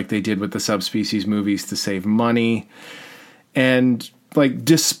 just like they did with the Subspecies movies to save money. And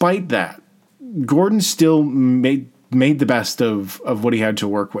despite that, Gordon still made the best of what he had to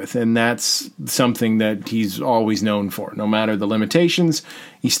work with. And that's something that he's always known for. No matter the limitations,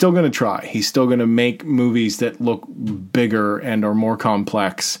 he's still going to try. He's still going to make movies that look bigger and are more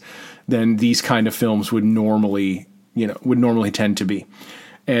complex than these kind of films would normally tend to be.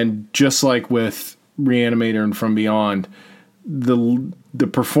 And just like with Reanimator and From Beyond, the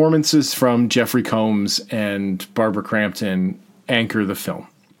performances from Jeffrey Combs and Barbara Crampton anchor the film.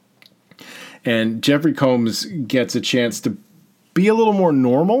 And Jeffrey Combs gets a chance to be a little more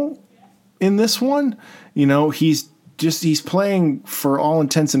normal in this one. He's playing, for all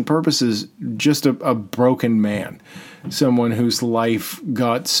intents and purposes, just a broken man. Someone whose life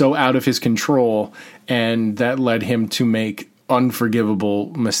got so out of his control, and that led him to make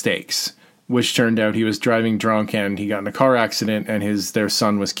unforgivable mistakes, which turned out he was driving drunk and he got in a car accident and their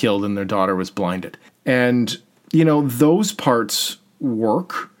son was killed and their daughter was blinded. And, those parts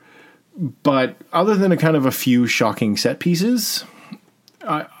work. But other than a few shocking set pieces,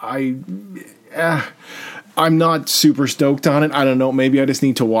 I'm not super stoked on it. I don't know. Maybe I just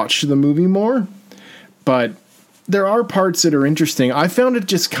need to watch the movie more. But there are parts that are interesting. I found it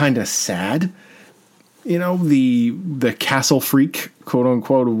just kind of sad. The castle freak, quote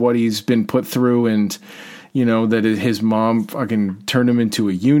unquote, of what he's been put through, and that his mom fucking turned him into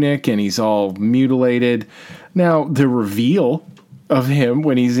a eunuch and he's all mutilated. Now the reveal of him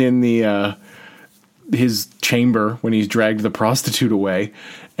when he's in his chamber, when he's dragged the prostitute away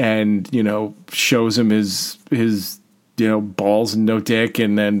and, shows him his balls and no dick,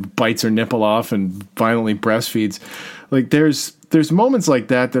 and then bites her nipple off and violently breastfeeds. There's moments like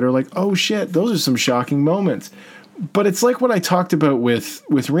that are like, oh shit, those are some shocking moments. But it's like what I talked about with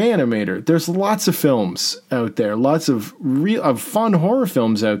Reanimator. There's lots of films out there, lots of fun horror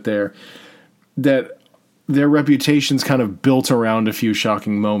films out there that their reputation's kind of built around a few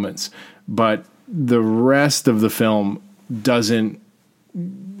shocking moments, but the rest of the film doesn't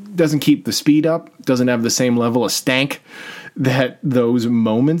keep the speed up, doesn't have the same level of stank that those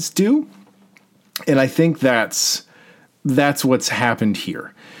moments do. And I think that's what's happened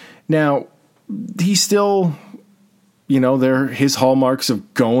here. Now, he's still, his hallmarks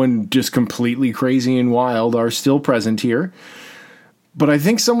of going just completely crazy and wild are still present here. But I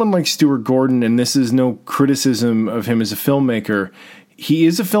think someone like Stuart Gordon, and this is no criticism of him as a filmmaker, he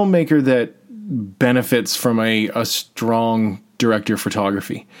is a filmmaker that benefits from a strong director of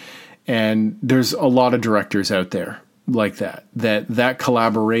photography. And there's a lot of directors out there like that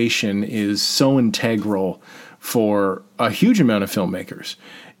collaboration is so integral for a huge amount of filmmakers.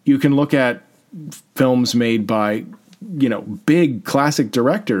 You can look at films made by, big classic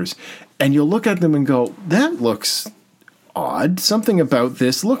directors, and you'll look at them and go, that looks odd. Something about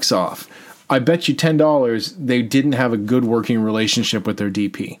this looks off. I bet you $10 they didn't have a good working relationship with their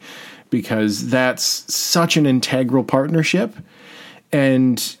DP, because that's such an integral partnership.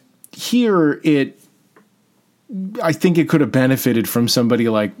 And here I think it could have benefited from somebody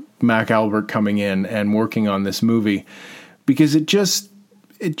like Mac Albert coming in and working on this movie, because it just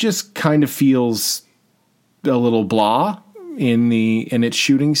kind of feels a little blah in its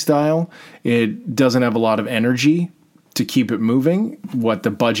shooting style. It doesn't have a lot of energy to keep it moving. What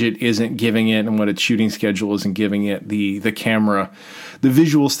the budget isn't giving it and what its shooting schedule isn't giving it, the camera, the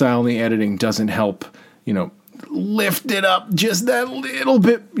visual style and the editing doesn't help, lift it up just that little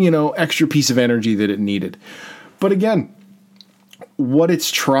bit, extra piece of energy that it needed. But again, what it's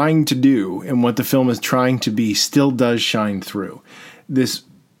trying to do and what the film is trying to be still does shine through. This,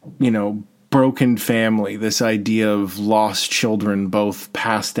 broken family, this idea of lost children, both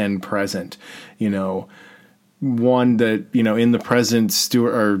past and present, one that, in the present,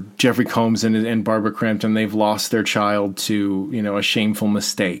 Jeffrey Combs and Barbara Crampton, they've lost their child to, a shameful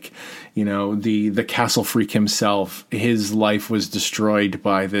mistake. The castle freak himself, his life was destroyed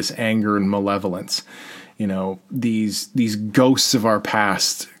by this anger and malevolence. these ghosts of our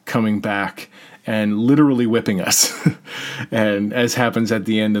past coming back and literally whipping us, and as happens at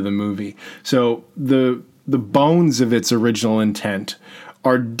the end of the movie. So the bones of its original intent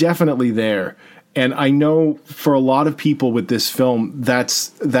are definitely there. And I know for a lot of people with this film,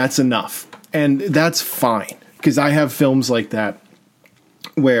 that's enough. And that's fine, because I have films like that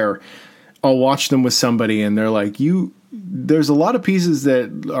where I'll watch them with somebody and they're like, there's a lot of pieces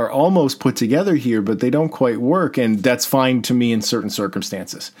that are almost put together here, but they don't quite work. And that's fine to me in certain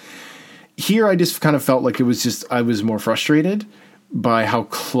circumstances. Here, I just kind of felt like I was more frustrated by how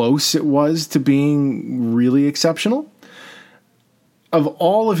close it was to being really exceptional. Of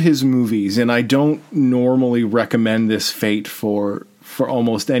all of his movies, and I don't normally recommend this fate for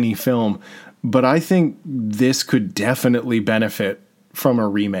almost any film, but I think this could definitely benefit from a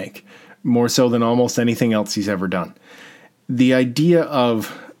remake, more so than almost anything else he's ever done. The idea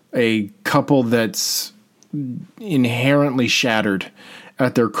of a couple that's inherently shattered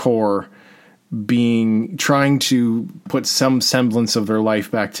at their core trying to put some semblance of their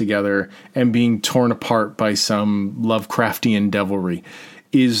life back together and being torn apart by some Lovecraftian devilry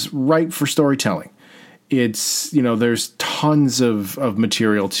is ripe for storytelling. It's, there's tons of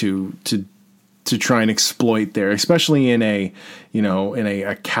material to try and exploit there, especially in a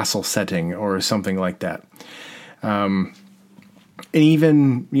castle setting or something like that. And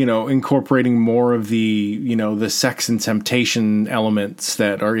even, incorporating more of the sex and temptation elements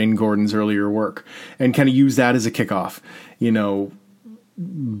that are in Gordon's earlier work, and kind of use that as a kickoff,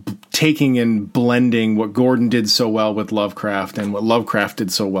 taking and blending what Gordon did so well with Lovecraft and what Lovecraft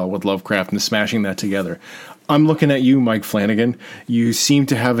did so well with Lovecraft and smashing that together. I'm looking at you, Mike Flanagan. You seem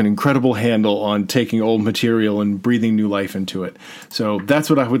to have an incredible handle on taking old material and breathing new life into it. So that's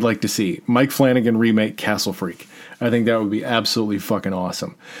what I would like to see. Mike Flanagan remake Castle Freak. I think that would be absolutely fucking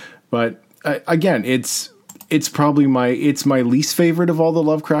awesome. But again, it's probably my least favorite of all the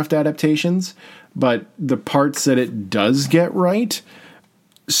Lovecraft adaptations, but the parts that it does get right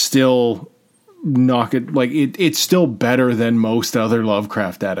still knock it, like it's still better than most other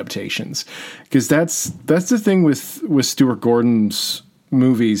Lovecraft adaptations. Because that's the thing with Stuart Gordon's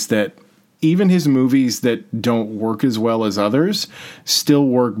movies, that even his movies that don't work as well as others still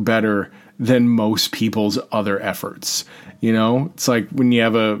work better than most people's other efforts. It's like when you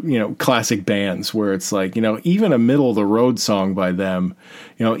have classic bands where it's like, even a middle of the road song by them,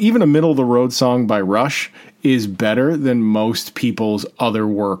 even a middle of the road song by Rush is better than most people's other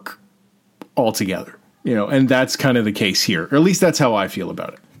work altogether, and that's kind of the case here, or at least that's how I feel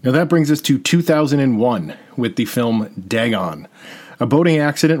about it. Now that brings us to 2001 with the film Dagon. A boating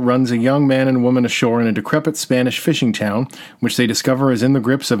accident runs a young man and woman ashore in a decrepit Spanish fishing town, which they discover is in the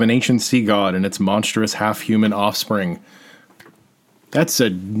grips of an ancient sea god and its monstrous half-human offspring. That's a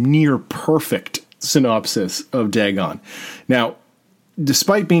near perfect synopsis of Dagon. Now,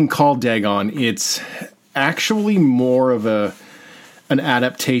 despite being called Dagon, it's actually more of an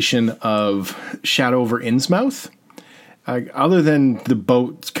adaptation of Shadow over Innsmouth. Other than the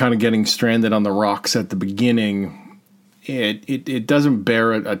boat kind of getting stranded on the rocks at the beginning, it doesn't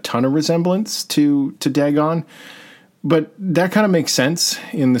bear a ton of resemblance to Dagon. But that kind of makes sense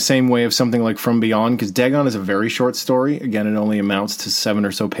in the same way of something like From Beyond, because Dagon is a very short story. Again, it only amounts to 7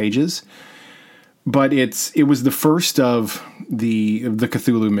 or so pages. But it was the first of the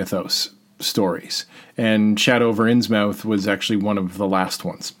Cthulhu mythos stories. And Shadow over Innsmouth was actually one of the last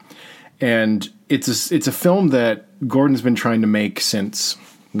ones. And it's a film that Gordon's been trying to make since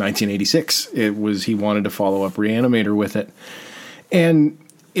 1986. He wanted to follow up Reanimator with it. And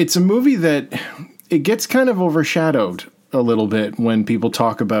it's a movie that it gets kind of overshadowed a little bit when people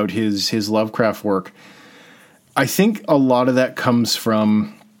talk about his Lovecraft work. I think a lot of that comes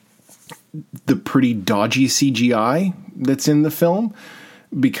from the pretty dodgy CGI that's in the film,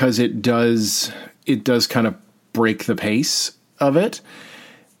 because it does kind of break the pace of it.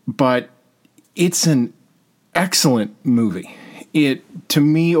 But it's an excellent movie. To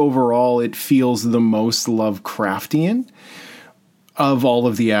me, overall, it feels the most Lovecraftian of all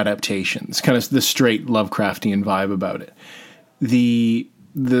of the adaptations, kind of the straight Lovecraftian vibe about it. The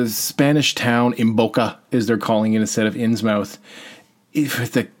Spanish town, Imboca, as they're calling it instead of Innsmouth,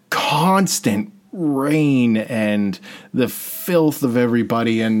 with the constant rain and the filth of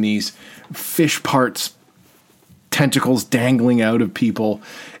everybody and these fish parts, tentacles dangling out of people,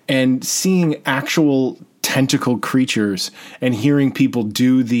 and seeing actual tentacled creatures and hearing people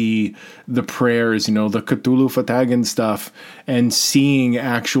do the prayers, the Cthulhu Fatagan stuff, and seeing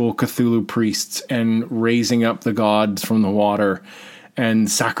actual Cthulhu priests and raising up the gods from the water and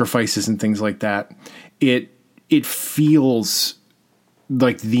sacrifices and things like that. It feels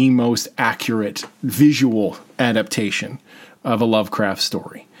like the most accurate visual adaptation of a Lovecraft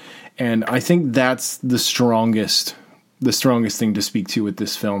story. And I think that's the strongest thing to speak to with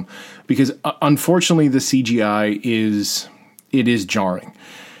this film, because unfortunately the CGI is jarring.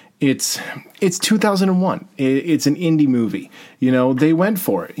 It's 2001. It's an indie movie. They went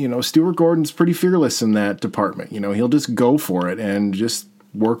for it. Stuart Gordon's pretty fearless in that department. He'll just go for it and just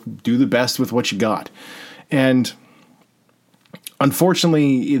do the best with what you got. And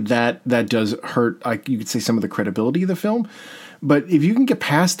unfortunately, that does hurt, you could say, some of the credibility of the film. But if you can get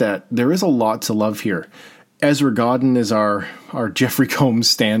past that, there is a lot to love here. Ezra Godden is our Jeffrey Combs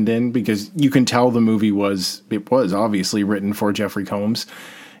stand-in, because you can tell the movie was obviously written for Jeffrey Combs.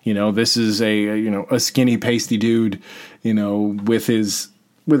 This is a skinny, pasty dude, with his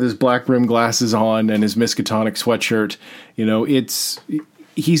black rim glasses on and his Miskatonic sweatshirt.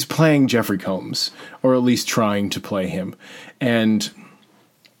 He's playing Jeffrey Combs, or at least trying to play him. And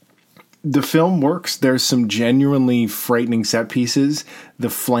the film works. There's some genuinely frightening set pieces. The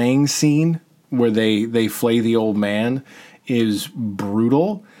flaying scene where they flay the old man is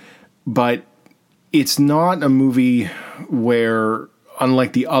brutal, but it's not a movie where,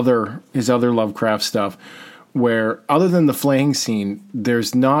 unlike his other Lovecraft stuff, where other than the flaying scene,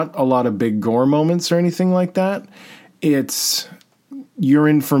 there's not a lot of big gore moments or anything like that. You're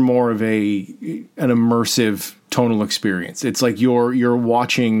in for more of an immersive tonal experience. It's like you're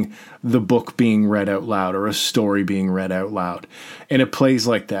watching the book being read out loud, or a story being read out loud. And it plays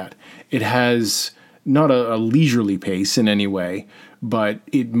like that. It has not a leisurely pace in any way, but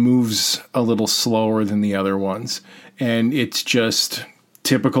it moves a little slower than the other ones. And it's just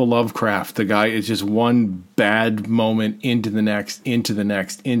typical Lovecraft. The guy is just one bad moment into the next, into the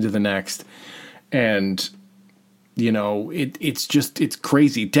next, into the next. And it's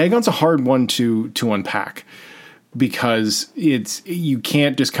crazy. Dagon's a hard one to unpack, because you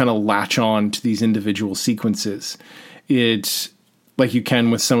can't just kind of latch on to these individual sequences. It's like you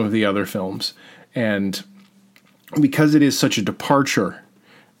can with some of the other films. And because it is such a departure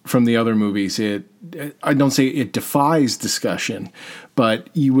from the other movies, I don't say it defies discussion, but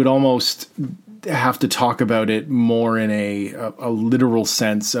you would almost have to talk about it more in a literal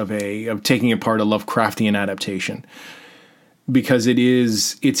sense of taking apart a Lovecraftian adaptation, because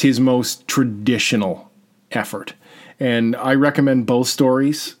it's his most traditional effort. And I recommend both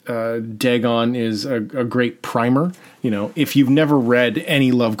stories. Dagon is a great primer. If you've never read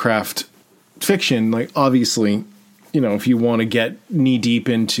any Lovecraft fiction, like, obviously, if you want to get knee deep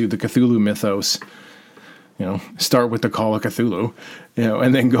into the Cthulhu mythos, start with the Call of Cthulhu,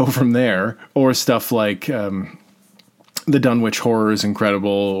 and then go from there. Or stuff like the Dunwich Horror is incredible,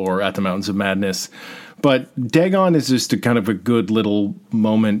 or At the Mountains of Madness. But Dagon is just a kind of a good little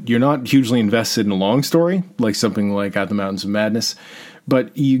moment. You're not hugely invested in a long story, like something like At the Mountains of Madness,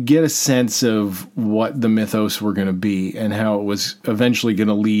 but you get a sense of what the mythos were going to be, and how it was eventually going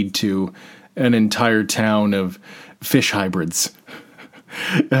to lead to an entire town of fish hybrids.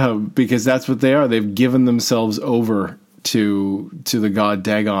 Because that's what they are. They've given themselves over to the god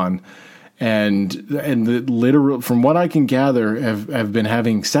Dagon, and the literal, from what I can gather, have been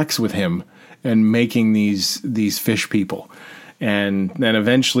having sex with him and making these fish people. And then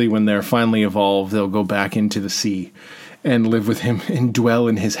eventually, when they're finally evolved, they'll go back into the sea and live with him and dwell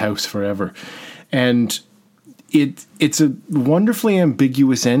in his house forever. And it's a wonderfully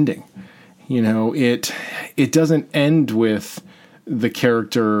ambiguous ending. It doesn't end with the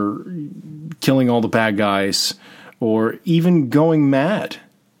character killing all the bad guys or even going mad.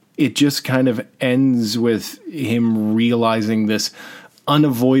 It just kind of ends with him realizing this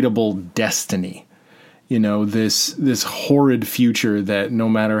unavoidable destiny, this horrid future that no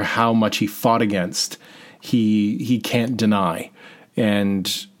matter how much he fought against, he can't deny.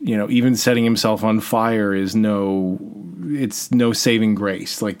 And, even setting himself on fire is no saving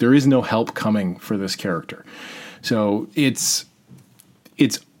grace. Like, there is no help coming for this character. So it's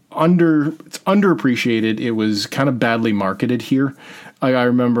underappreciated. It was kind of badly marketed here. I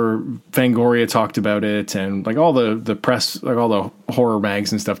remember Fangoria talked about it, and like all the press, like all the horror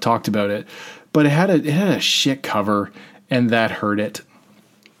mags and stuff talked about it, but it had a shit cover, and that hurt it.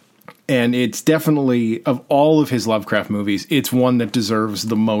 And it's definitely, of all of his Lovecraft movies, it's one that deserves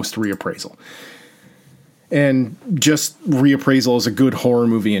the most reappraisal. And just reappraisal is a good horror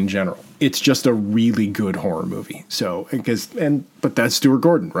movie in general. It's just a really good horror movie. So, but that's Stuart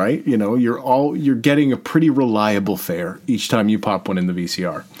Gordon, right? You're getting a pretty reliable fare each time you pop one in the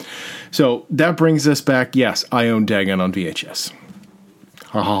VCR. So that brings us back. Yes, I own Dagon on VHS.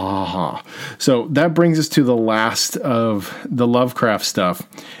 Ha ha ha ha. So that brings us to the last of the Lovecraft stuff,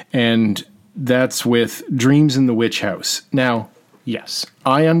 and that's with Dreams in the Witch House. Now, yes,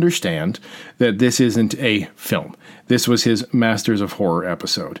 I understand that this isn't a film. This was his Masters of Horror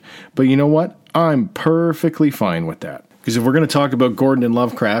episode. But you know what? I'm perfectly fine with that. Because if we're going to talk about Gordon and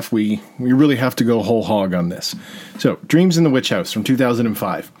Lovecraft, we really have to go whole hog on this. So, Dreams in the Witch House from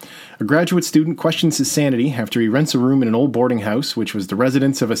 2005. A graduate student questions his sanity after he rents a room in an old boarding house, which was the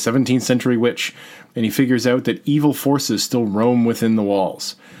residence of a 17th century witch, and he figures out that evil forces still roam within the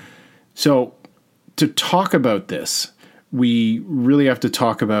walls. So, to talk about this, we really have to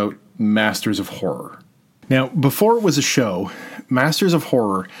talk about Masters of Horror. Now, before it was a show, Masters of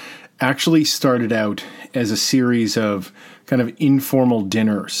Horror actually started out as a series of kind of informal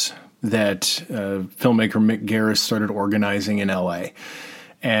dinners that filmmaker Mick Garris started organizing in LA.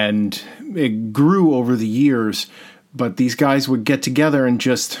 And it grew over the years, but these guys would get together and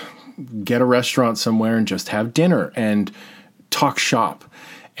just get a restaurant somewhere and just have dinner and talk shop.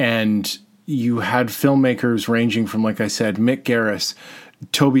 And you had filmmakers ranging from, like I said, Mick Garris,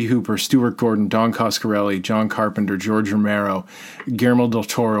 Tobe Hooper, Stuart Gordon, Don Coscarelli, John Carpenter, George Romero, Guillermo del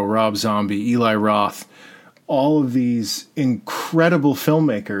Toro, Rob Zombie, Eli Roth, all of these incredible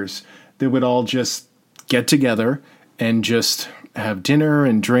filmmakers that would all just get together and just have dinner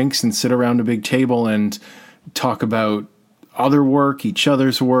and drinks and sit around a big table and talk about other work, each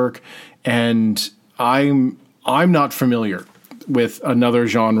other's work. And I'm not familiar with another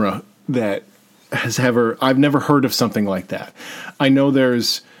genre that I've never heard of something like that. I know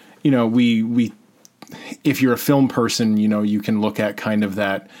there's, we if you're a film person, you can look at kind of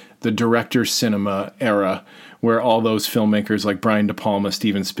the director cinema era where all those filmmakers like Brian De Palma,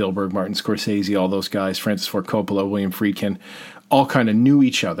 Steven Spielberg, Martin Scorsese, all those guys, Francis Ford Coppola, William Friedkin, all kind of knew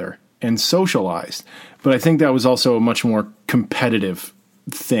each other and socialized. But I think that was also a much more competitive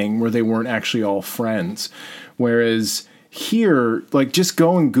thing where they weren't actually all friends. Whereas here, like, just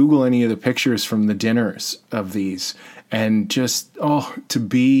go and Google any of the pictures from the dinners of these and just, to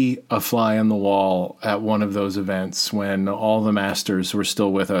be a fly on the wall at one of those events when all the masters were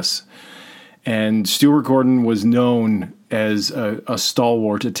still with us. And Stuart Gordon was known as a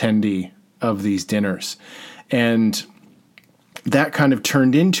stalwart attendee of these dinners. And that kind of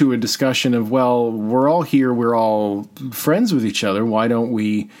turned into a discussion of, well, we're all here, we're all friends with each other. Why don't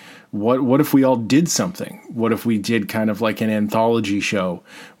we, what if we all did something? What if we did kind of like an anthology show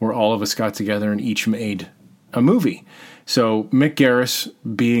where all of us got together and each made a movie? So Mick Garris,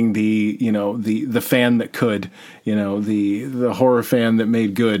 being the fan that could, the horror fan that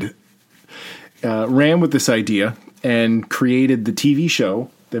made good, ran with this idea and created the TV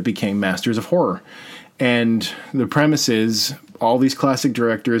show that became Masters of Horror. And the premise is all these classic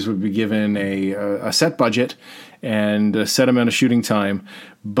directors would be given a set budget and a set amount of shooting time.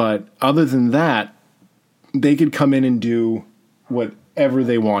 But other than that, they could come in and do whatever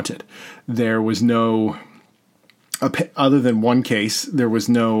they wanted. There was no, other than one case, there was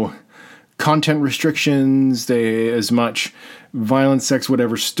no content restrictions, as much violence, sex,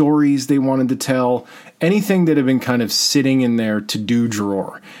 whatever stories they wanted to tell, anything that had been kind of sitting in their to-do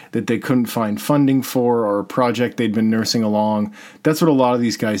drawer that they couldn't find funding for or a project they'd been nursing along. That's what a lot of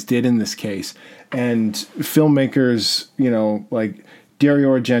these guys did in this case. And filmmakers, like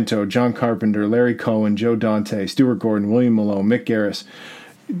Dario Argento, John Carpenter, Larry Cohen, Joe Dante, Stuart Gordon, William Malone, Mick Garris,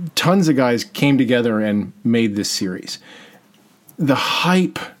 tons of guys came together and made this series. The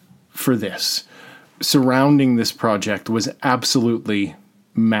hype for this surrounding this project was absolutely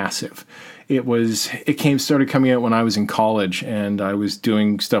massive. It started coming out when I was in college and I was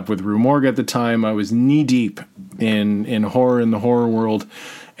doing stuff with Rue Morgue at the time. I was knee deep in horror, in the horror world.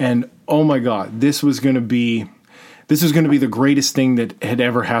 And oh my God, this was going to be the greatest thing that had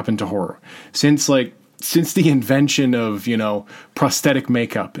ever happened to horror since the invention of, prosthetic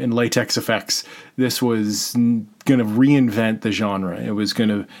makeup and latex effects. This was going to reinvent the genre.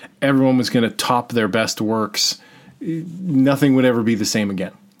 Everyone was going to top their best works. Nothing would ever be the same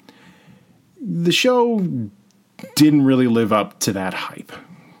again. The show didn't really live up to that hype.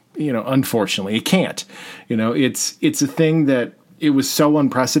 Unfortunately, it can't. It's a thing that it was so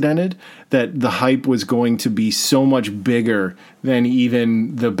unprecedented that the hype was going to be so much bigger than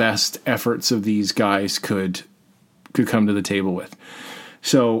even the best efforts of these guys could come to the table with.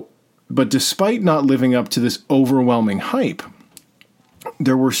 So, but despite not living up to this overwhelming hype,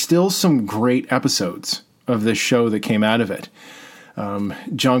 there were still some great episodes of this show that came out of it.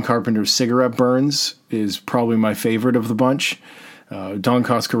 John Carpenter's Cigarette Burns is probably my favorite of the bunch. Don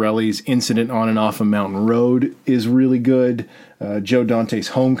Coscarelli's Incident on and Off a Mountain Road is really good. Joe Dante's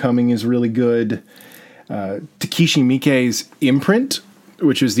Homecoming is really good. Takeshi Miike's Imprint,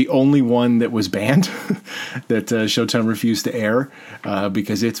 which is the only one that was banned that Showtime refused to air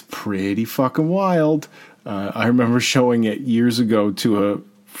because it's pretty fucking wild. I remember showing it years ago to a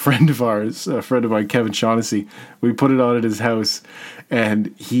friend of ours, a friend of mine, Kevin Shaughnessy. We put it on at his house,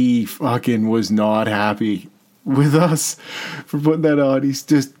 and he fucking was not happy with us for putting that on. He's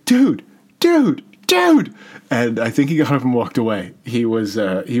just, dude. And I think he got up and walked away. He was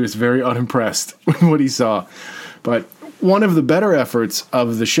very unimpressed with what he saw. But one of the better efforts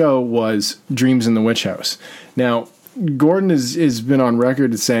of the show was Dreams in the Witch House. Now, Gordon has been on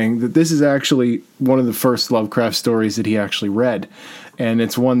record as saying that this is actually one of the first Lovecraft stories that he actually read. And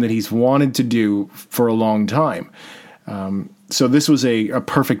it's one that he's wanted to do for a long time. So this was a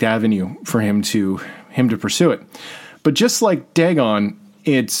perfect avenue for him to pursue it. But just like Dagon,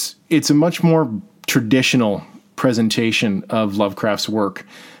 it's a much more traditional presentation of Lovecraft's work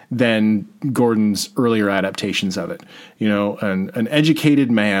than Gordon's earlier adaptations of it. You know, an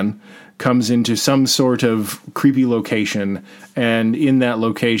educated man comes into some sort of creepy location, and in that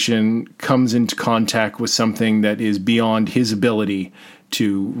location comes into contact with something that is beyond his ability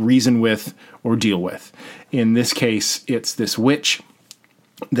to reason with or deal with. In this case, it's this witch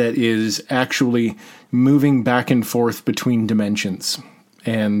that is actually moving back and forth between dimensions,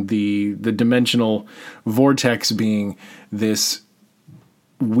 and the dimensional vortex being this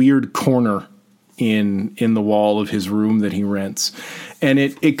weird corner in the wall of his room that he rents. And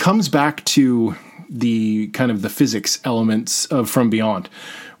it comes back to the kind of the physics elements of From Beyond,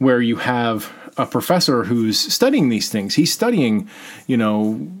 where you have a professor who's studying these things. He's studying, you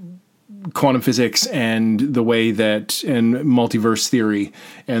know, quantum physics and the way that, and multiverse theory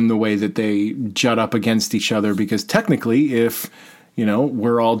and the way that they jut up against each other. Because technically, if, you know,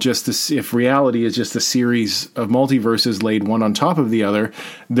 we're all just if reality is just a series of multiverses laid one on top of the other,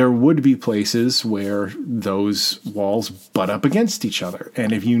 there would be places where those walls butt up against each other.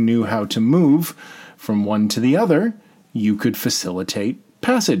 And if you knew how to move from one to the other, you could facilitate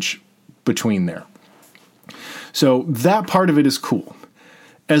passage between there. So that part of it is cool.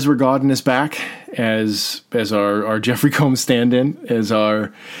 Ezra Godden is back as our Jeffrey Combs stand-in,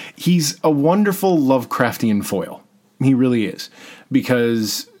 he's a wonderful Lovecraftian foil. He really is,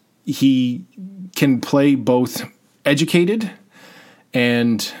 because he can play both educated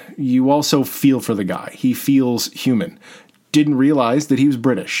and you also feel for the guy. He feels human. Didn't realize that he was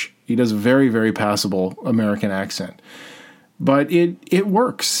British. He does a very, very passable American accent. But it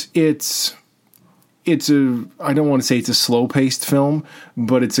works. It's I don't want to say it's a slow-paced film,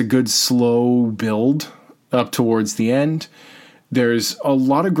 but it's a good slow build up towards the end. There's a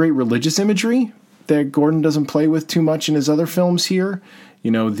lot of great religious imagery that Gordon doesn't play with too much in his other films here.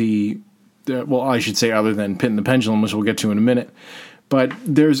 You know, well, I should say other than Pit and the Pendulum, which we'll get to in a minute. But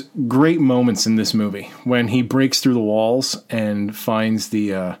there's great moments in this movie when he breaks through the walls and finds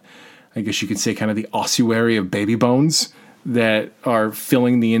the, I guess you could say, kind of the ossuary of baby bones that are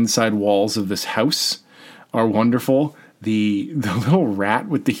filling the inside walls of this house are wonderful. The little rat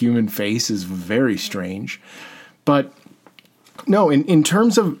with the human face is very strange. But no, in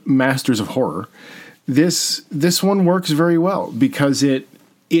terms of Masters of Horror, this one works very well because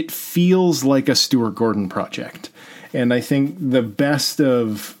it feels like a Stuart Gordon project. And I think the best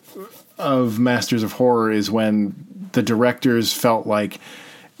of Masters of Horror is when the directors felt like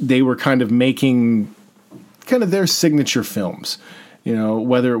they were kind of making kind of their signature films, you know,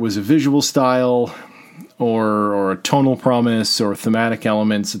 whether it was a visual style or a tonal promise or thematic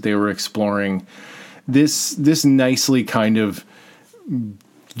elements that they were exploring. This nicely kind of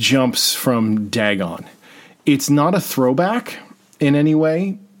jumps from Dagon. It's not a throwback in any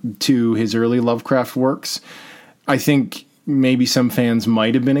way to his early Lovecraft works. I think maybe some fans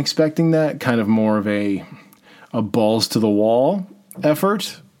might have been expecting that, kind of more of a balls to the wall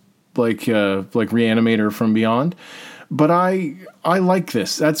effort, like Reanimator From Beyond. But I like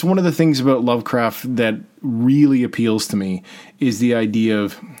this. That's one of the things about Lovecraft that really appeals to me, is the idea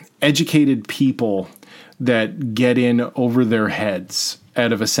of educated people that get in over their heads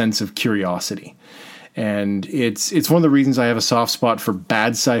out of a sense of curiosity. And it's one of the reasons I have a soft spot for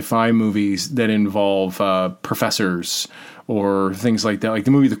bad sci-fi movies that involve professors or things like that, like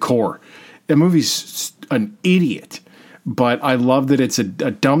the movie The Core. That movie's an idiot. But I love that it's a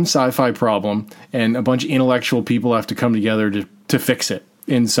dumb sci-fi problem and a bunch of intellectual people have to come together to fix it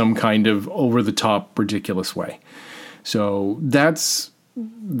in some kind of over-the-top, ridiculous way. So that's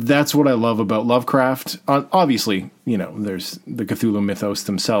what I love about Lovecraft. Obviously, you know, there's the Cthulhu mythos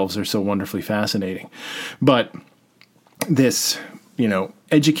themselves are so wonderfully fascinating. But this, you know,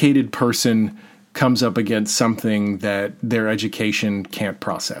 educated person comes up against something that their education can't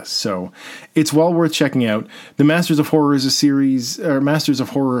process. So it's well worth checking out. The Masters of Horror as a series, or Masters of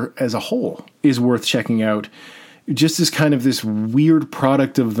Horror as a whole, is worth checking out just as kind of this weird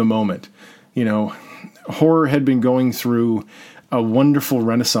product of the moment. You know, horror had been going through a wonderful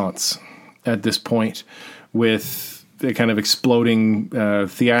renaissance at this point, with the kind of exploding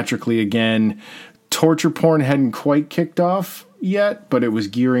theatrically again. Torture porn hadn't quite kicked off yet, but it was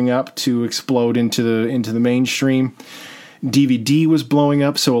gearing up to explode into the mainstream. DVD was blowing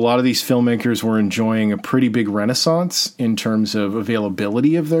up, so a lot of these filmmakers were enjoying a pretty big renaissance in terms of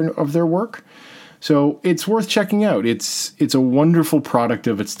availability of their work. So it's worth checking out. It's a wonderful product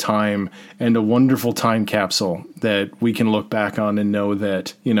of its time and a wonderful time capsule that we can look back on and know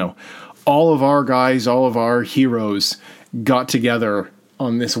that, all of our guys, all of our heroes got together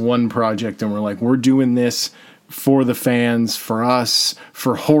on this one project and we're like, we're doing this for the fans, for us,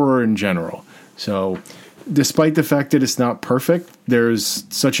 for horror in general. So despite the fact that it's not perfect, there's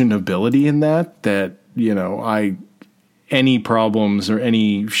such a nobility in that, any problems or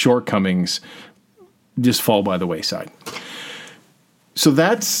any shortcomings just fall by the wayside. So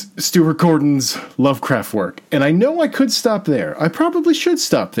that's Stuart Gordon's Lovecraft work. And I know I could stop there. I probably should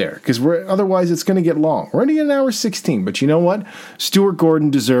stop there because otherwise it's going to get long. We're only at an hour 16, but you know what? Stuart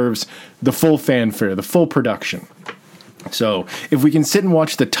Gordon deserves the full fanfare, the full production. So if we can sit and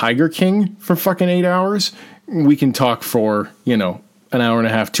watch The Tiger King for fucking 8 hours, we can talk for, an hour and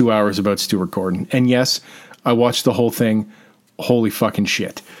a half, 2 hours about Stuart Gordon. And yes, I watched the whole thing. Holy fucking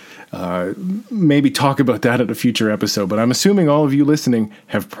shit. Maybe talk about that at a future episode, but I'm assuming all of you listening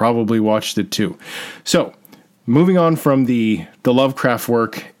have probably watched it too. So moving on from the Lovecraft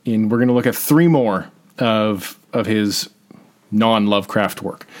work, we're going to look at 3 more of his non-Lovecraft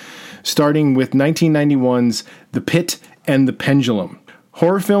work, starting with 1991's The Pit and the Pendulum.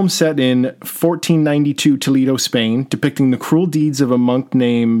 Horror film set in 1492 Toledo, Spain, depicting the cruel deeds of a monk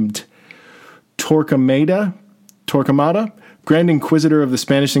named Torquemada, Grand Inquisitor of the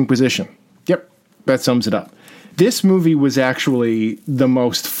Spanish Inquisition. Yep, that sums it up. This movie was actually the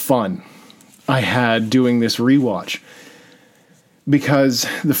most fun I had doing this rewatch, because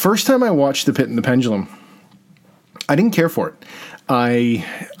the first time I watched The Pit and the Pendulum, I didn't care for it.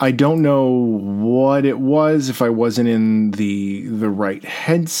 I don't know what it was, if I wasn't in the right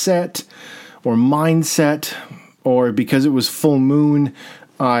headset or mindset, or because it was full moon,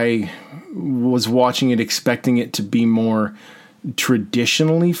 I was watching it expecting it to be more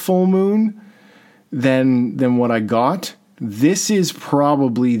traditionally full moon than what I got. This is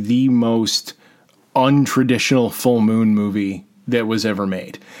probably the most untraditional full moon movie that was ever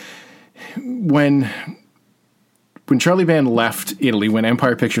made. When Charlie Band left Italy, when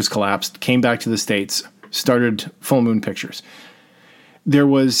Empire Pictures collapsed, came back to the States, started Full Moon Pictures, there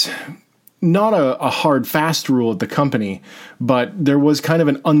was not a hard, fast rule at the company, but there was kind of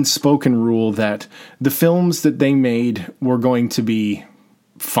an unspoken rule that the films that they made were going to be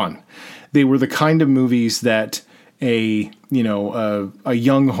fun. They were the kind of movies that a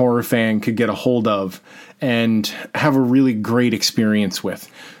young horror fan could get a hold of and have a really great experience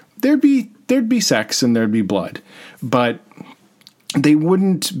with. There'd be sex and there'd be blood, but they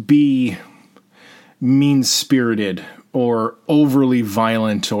wouldn't be mean-spirited or overly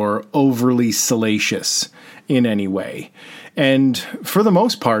violent or overly salacious in any way. And for the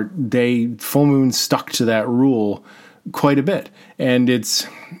most part, Full Moon stuck to that rule quite a bit. And it's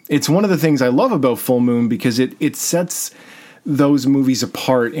one of the things I love about Full Moon, because it sets those movies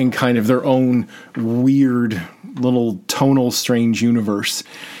apart in kind of their own weird little tonal strange universe.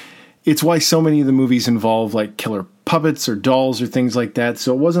 It's why so many of the movies involve like killer puppets or dolls or things like that.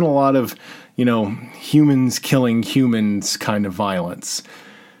 So it wasn't a lot of, humans killing humans kind of violence.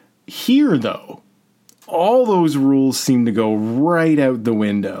 Here, though, all those rules seem to go right out the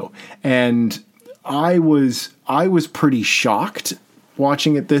window. And I was pretty shocked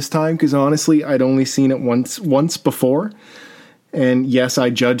watching it this time, because honestly, I'd only seen it once before. And yes,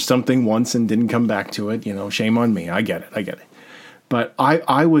 I judged something once and didn't come back to it. Shame on me. I get it. But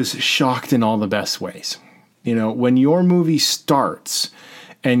I was shocked in all the best ways. When your movie starts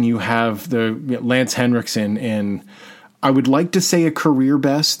and you have the Lance Henriksen in, I would like to say a career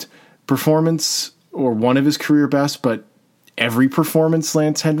best performance, or one of his career best, but every performance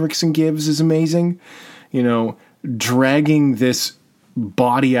Lance Henriksen gives is amazing. Dragging this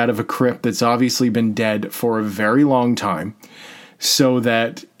body out of a crypt that's obviously been dead for a very long time, so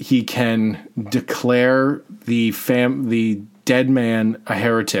that he can declare the dead man a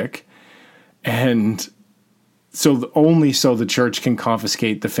heretic, and only so the church can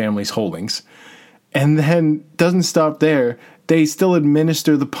confiscate the family's holdings. And then doesn't stop there. They still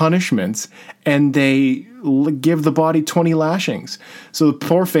administer the punishments, and they give the body 20 lashings. So the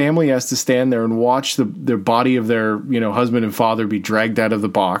poor family has to stand there and watch the body of their husband and father be dragged out of the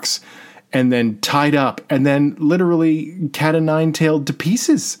box and then tied up and then literally cat o' nine tailed to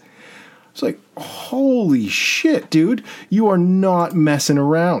pieces. It's like, holy shit, dude, you are not messing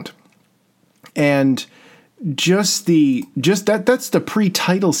around. And that's the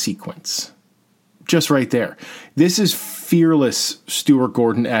pre-title sequence. Just right there. This is fearless Stuart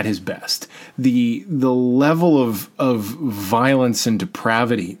Gordon at his best. The level of violence and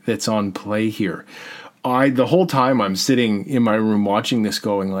depravity that's on play here. The whole time I'm sitting in my room watching this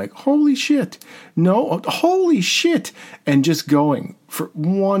going like, holy shit. No, holy shit. And just going for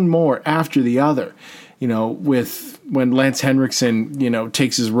one more after the other. With when Lance Henriksen,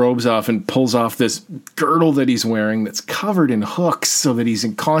 takes his robes off and pulls off this girdle that he's wearing that's covered in hooks so that he's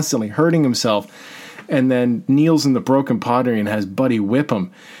constantly hurting himself. And then kneels in the broken pottery and has Buddy whip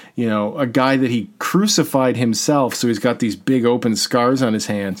him. A guy that he crucified himself, so he's got these big open scars on his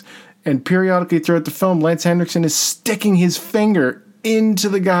hands. And periodically throughout the film, Lance Henriksen is sticking his finger into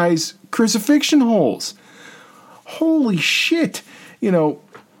the guy's crucifixion holes. Holy shit.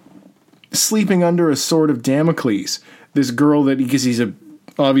 Sleeping under a sword of Damocles. This girl that, because he's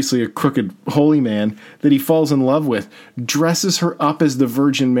obviously a crooked holy man, that he falls in love with, dresses her up as the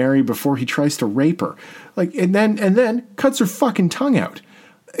Virgin Mary before he tries to rape her. And then cuts her fucking tongue out.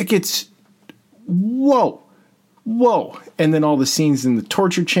 It gets, whoa. And then all the scenes in the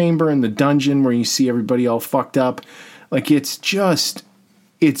torture chamber and the dungeon where you see everybody all fucked up. It's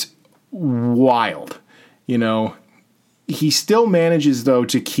wild. He still manages, though,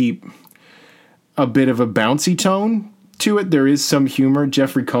 to keep a bit of a bouncy tone to it. There is some humor.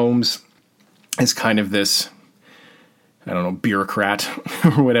 Jeffrey Combs is kind of this, I don't know, bureaucrat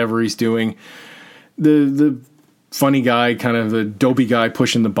or whatever he's doing. The funny guy, kind of the dopey guy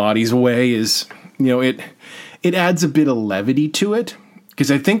pushing the bodies away is, it adds a bit of levity to it.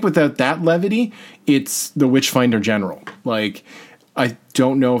 Because I think without that levity, it's the Witchfinder General. I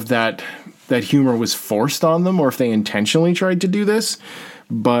don't know if that humor was forced on them or if they intentionally tried to do this,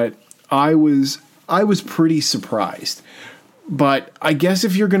 but I was pretty surprised. But I guess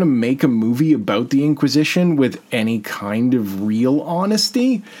if you're going to make a movie about the Inquisition with any kind of real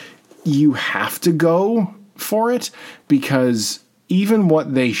honesty, you have to go for it, because even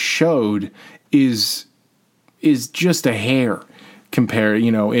what they showed is just a hair compared,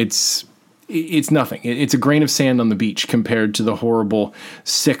 it's nothing. It's a grain of sand on the beach compared to the horrible,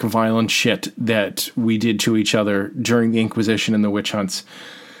 sick, violent shit that we did to each other during the Inquisition and the witch hunts.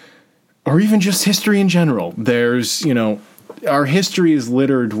 Or even just history in general. There's, our history is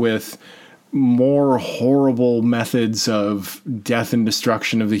littered with more horrible methods of death and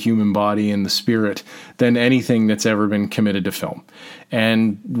destruction of the human body and the spirit than anything that's ever been committed to film.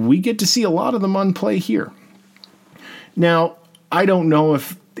 And we get to see a lot of them on play here. Now, I don't know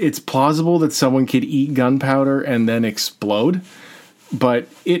if it's plausible that someone could eat gunpowder and then explode, but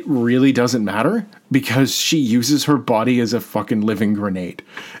it really doesn't matter because she uses her body as a fucking living grenade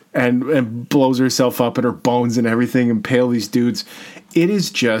and blows herself up and her bones and everything, impale these dudes.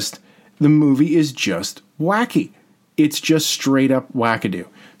 The movie is just wacky. It's just straight up wackadoo.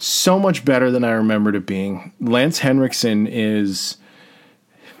 So much better than I remembered it being. Lance Henriksen is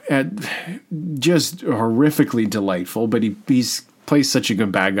just horrifically delightful, but he plays such a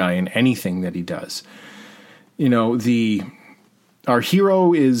good bad guy in anything that he does. Our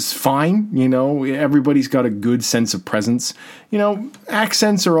hero is fine. Everybody's got a good sense of presence.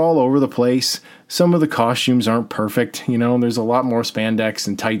 Accents are all over the place. Some of the costumes aren't perfect. There's a lot more spandex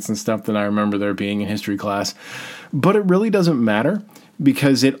and tights and stuff than I remember there being in history class. But it really doesn't matter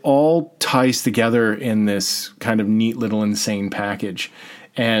because it all ties together in this kind of neat little insane package.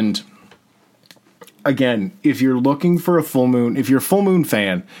 And again, if you're looking for a full moon, if you're a full moon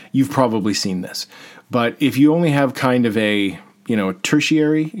fan, you've probably seen this. But if you only have kind of a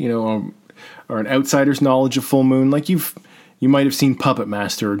tertiary, or an outsider's knowledge of full moon, like you might have seen Puppet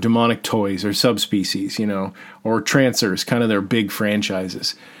Master or Demonic Toys or Subspecies, or Trancers, kind of their big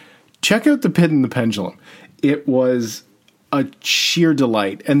franchises. Check out The Pit and the Pendulum. It was a sheer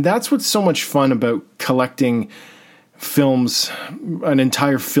delight. And that's what's so much fun about collecting films, an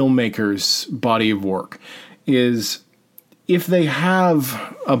entire filmmaker's body of work, is if they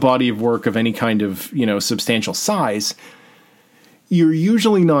have a body of work of any kind of, substantial size, you're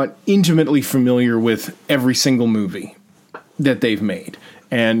usually not intimately familiar with every single movie that they've made.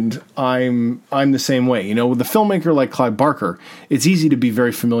 And I'm the same way. With a filmmaker like Clive Barker, it's easy to be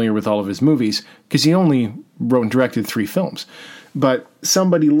very familiar with all of his movies because he only wrote and directed 3 films. But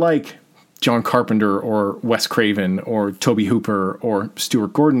somebody like John Carpenter or Wes Craven or Tobe Hooper or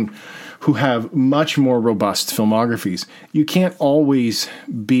Stuart Gordon, who have much more robust filmographies, you can't always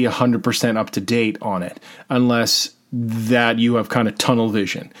be 100% up to date on it unless that you have kind of tunnel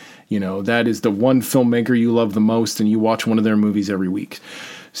vision. You know, that is the one filmmaker you love the most, and you watch one of their movies every week.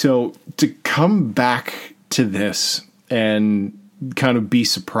 So to come back to this and kind of be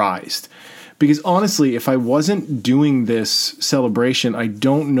surprised, because honestly, if I wasn't doing this celebration, I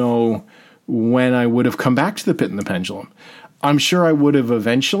don't know when I would have come back to The Pit and the Pendulum. I'm sure I would have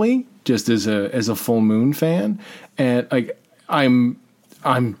eventually, just as a Full Moon fan, and like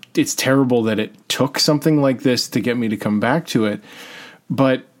it's terrible that it took something like this to get me to come back to it,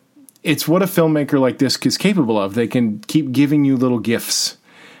 but it's what a filmmaker like this is capable of. They can keep giving you little gifts,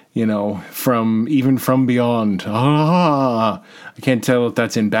 you know, from beyond. I can't tell if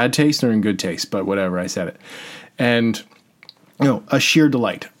that's in bad taste or in good taste, but whatever, I said it. And, you know, a sheer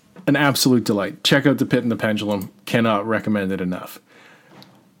delight, an absolute delight. Check out The Pit and the Pendulum. Cannot recommend it enough.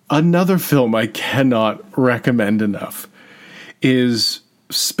 Another film I cannot recommend enough is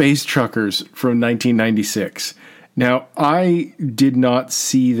Space Truckers from 1996. Now, I did not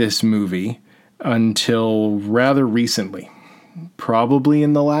see this movie until rather recently, probably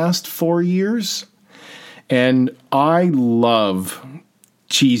in the last 4 years. And I love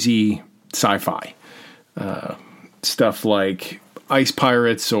cheesy sci-fi. Stuff like Ice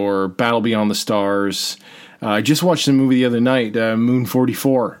Pirates or Battle Beyond the Stars. I just watched a movie the other night, Moon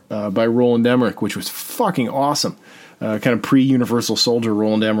 44, by Roland Emmerich, which was fucking awesome. Kind of pre-Universal Soldier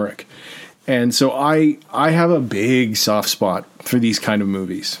Roland Emmerich. And so I have a big soft spot for these kind of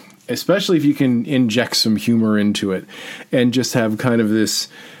movies, especially if you can inject some humor into it and just have kind of this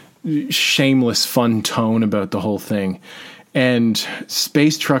shameless, fun tone about the whole thing. And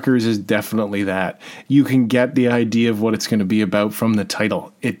Space Truckers is definitely that. You can get the idea of what it's going to be about from the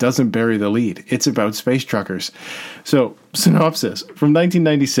title. It doesn't bury the lead. It's about space truckers. So, synopsis from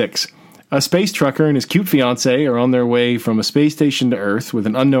 1996. A space trucker and his cute fiancée are on their way from a space station to Earth with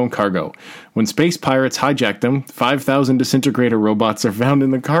an unknown cargo. When space pirates hijack them, 5,000 disintegrator robots are found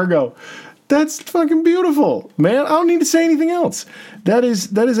in the cargo. That's fucking beautiful, man. I don't need to say anything else. That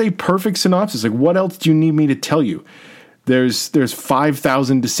is a perfect synopsis. Like, what else do you need me to tell you? There's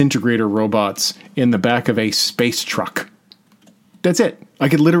 5,000 disintegrator robots in the back of a space truck. That's it. I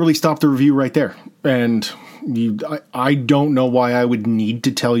could literally stop the review right there. And I don't know why I would need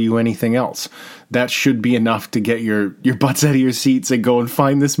to tell you anything else. That should be enough to get your butts out of your seats and go and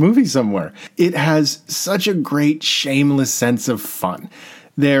find this movie somewhere. It has such a great, shameless sense of fun.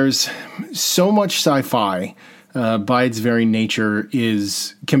 There's so much sci-fi, by its very nature,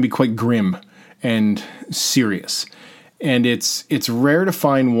 can be quite grim and serious. And it's rare to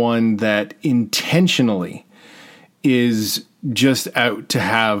find one that intentionally is just out to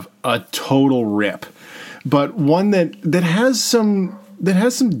have a total rip, but one that has some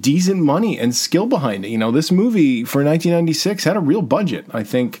decent money and skill behind it. You know, this movie for 1996 had a real budget. I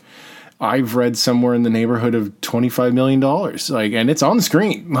think I've read somewhere in the neighborhood of $25 million. Like, and it's on the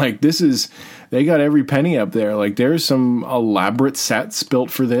screen. Like, they got every penny up there. Like, there's some elaborate sets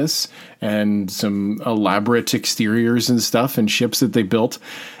built for this and some elaborate exteriors and stuff and ships that they built.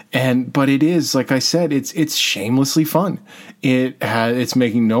 But it is, like I said, it's shamelessly fun. It's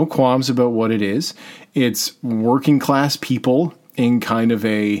making no qualms about what it is. It's working class people in kind of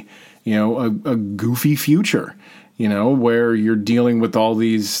a goofy future, you know, where you're dealing with all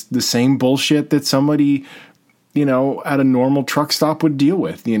the same bullshit that somebody, you know, at a normal truck stop would deal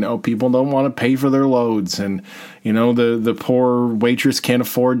with. You know, people don't want to pay for their loads, and, you know, the poor waitress can't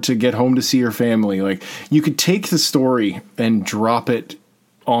afford to get home to see her family. Like, you could take the story and drop it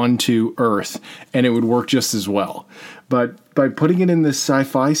onto Earth and it would work just as well. But by putting it in this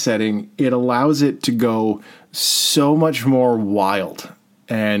sci-fi setting, it allows it to go so much more wild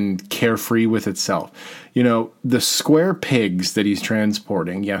and carefree with itself. You know, the square pigs that he's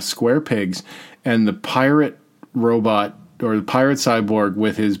transporting, square pigs, and the pirate robot or the pirate cyborg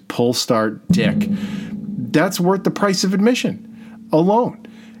with his pull start dick, that's worth the price of admission alone.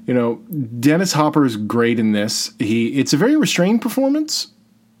 You know, Dennis Hopper's great in this. It's a very restrained performance,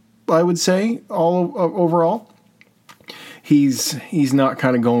 I would say, overall. He's not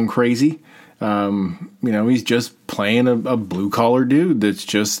kind of going crazy. You know, he's just playing a blue collar dude that's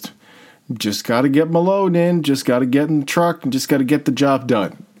just got to get my load in, just got to get in the truck, and just got to get the job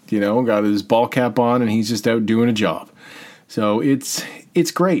done. You know, got his ball cap on, and he's just out doing a job. So it's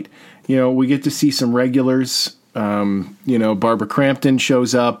great. You know, we get to see some regulars. You know, Barbara Crampton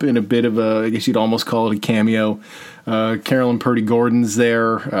shows up in a bit of I guess you'd almost call it a cameo. Carolyn Purdy Gordon's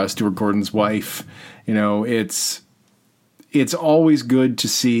there, Stuart Gordon's wife. You know, it's always good to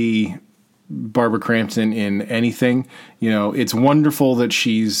see Barbara Crampton in anything. You know, it's wonderful that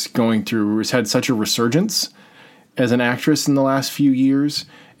has had such a resurgence as an actress in the last few years,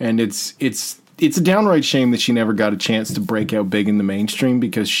 and it's it's a downright shame that she never got a chance to break out big in the mainstream,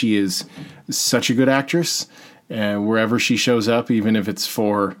 because she is such a good actress. Wherever she shows up, even if it's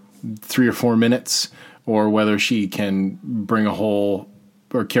for 3 or 4 minutes, or whether she can bring a whole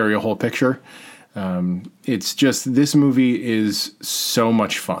or carry a whole picture. It's just, this movie is so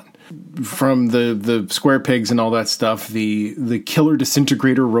much fun. From the square pigs and all that stuff, the killer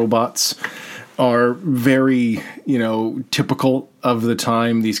disintegrator robots are very, typical of the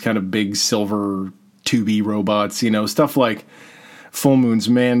time. These kind of big silver tubey robots, stuff like Full Moon's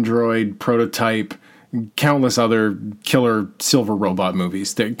Mandroid, Prototype, countless other killer silver robot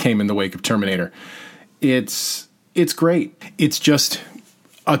movies that came in the wake of Terminator. It's great. It's just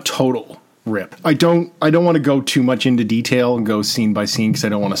a total rip. I don't want to go too much into detail and go scene by scene, because I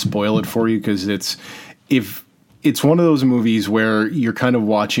don't want to spoil it for you, because it's one of those movies where you're kind of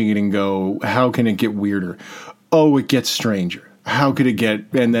watching it and go, how can it get weirder? Oh, it gets stranger. How could it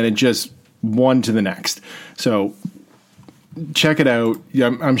get? And then it just one to the next. So check it out.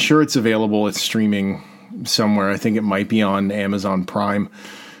 I'm sure it's available. It's streaming somewhere. I think it might be on Amazon Prime.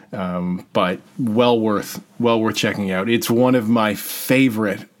 But well worth checking out. It's one of my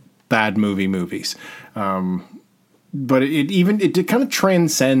favorite bad movies. But it kind of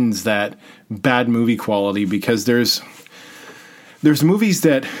transcends that bad movie quality, because there's movies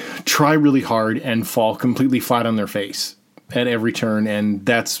that try really hard and fall completely flat on their face at every turn, and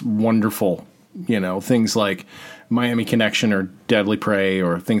that's wonderful. Things like Miami Connection or Deadly Prey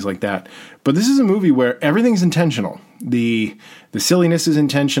or things like that. But this is a movie where everything's intentional. The silliness is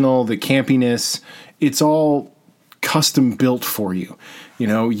intentional, the campiness, it's all custom built for you.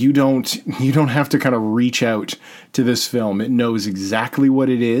 You don't have to kind of reach out to this film. It knows exactly what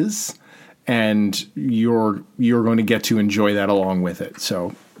it is, and you're going to get to enjoy that along with it.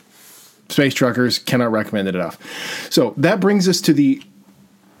 So Space Truckers, cannot recommend it enough. So that brings us to the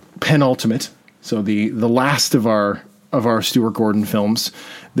penultimate, so the last of our Stuart Gordon films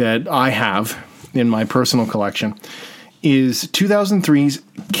that I have in my personal collection is 2003's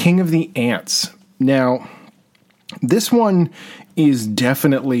King of the Ants. Now, this one is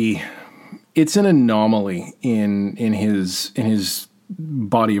definitely, it's an anomaly in his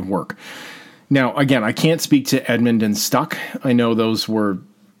body of work. Now, again, I can't speak to Edmund and Stuck. I know those were,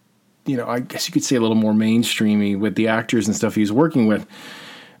 I guess you could say a little more mainstreamy with the actors and stuff he was working with.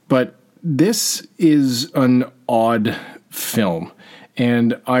 But this is an odd film.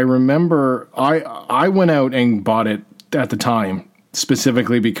 And I remember I went out and bought it at the time,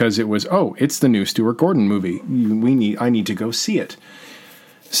 specifically because it was, it's the new Stuart Gordon movie. I need to go see it.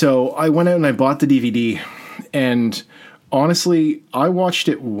 So I went out and I bought the DVD, and honestly, I watched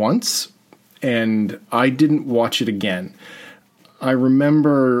it once and I didn't watch it again. I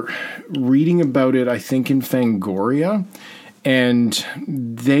remember reading about it, I think in Fangoria, and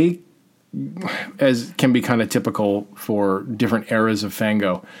they, as can be kind of typical for different eras of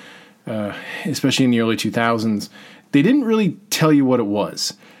Fango, especially in the early 2000s, they didn't really tell you what it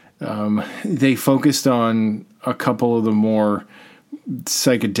was. They focused on a couple of the more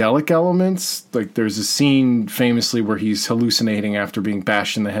psychedelic elements. Like there's a scene famously where he's hallucinating after being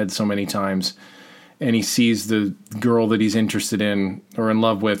bashed in the head so many times, and he sees the girl that he's interested in or in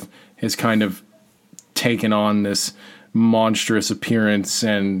love with has kind of taken on this monstrous appearance,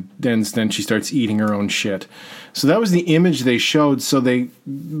 and then she starts eating her own shit. So that was the image they showed. So they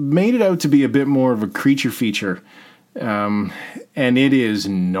made it out to be a bit more of a creature feature. And it is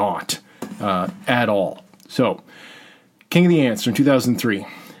not at all. So, King of the Ants from 2003.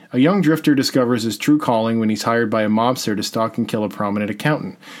 A young drifter discovers his true calling when he's hired by a mobster to stalk and kill a prominent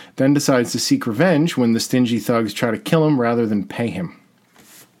accountant, then decides to seek revenge when the stingy thugs try to kill him rather than pay him.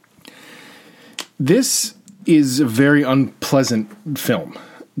 This is a very unpleasant film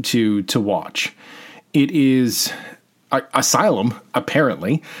to watch. It is Asylum,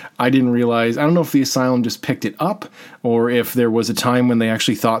 apparently. I didn't realize, I don't know if the Asylum just picked it up or if there was a time when they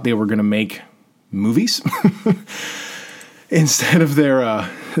actually thought they were going to make movies instead of their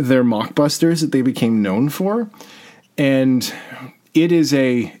mockbusters that they became known for. And it is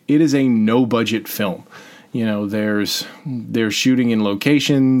a no budget film. They're shooting in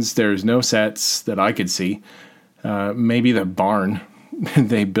locations. There's no sets that I could see. Maybe the barn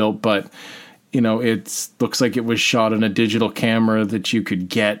they built, but it looks like it was shot on a digital camera that you could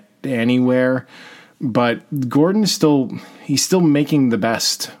get anywhere. But Gordon is still making the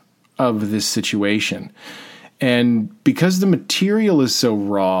best of this situation. And because the material is so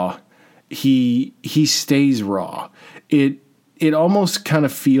raw, he stays raw. It almost kind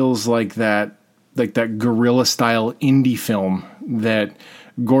of feels like that guerrilla style indie film that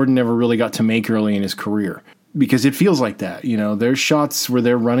Gordon never really got to make early in his career. because it feels like that. You know, there's shots where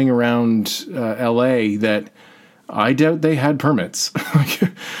they're running around LA that I doubt they had permits.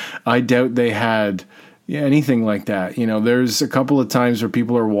 I doubt they had anything like that. You know, there's a couple of times where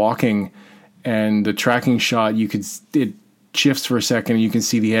people are walking and the tracking shot, it shifts for a second and you can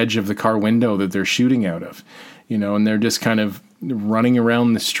see the edge of the car window that they're shooting out of, you know, and they're just kind of running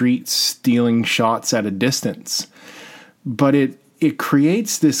around the streets, stealing shots at a distance. But it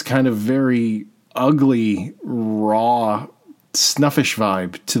creates this kind of very ugly, raw, snuffish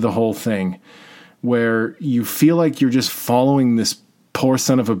vibe to the whole thing, where you feel like you're just following this poor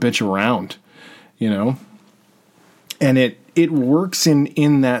son of a bitch around, you know? And it works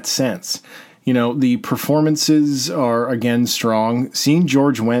in that sense. You know, the performances are, again, strong. Seeing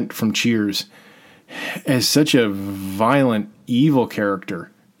George Wendt from Cheers as such a violent, evil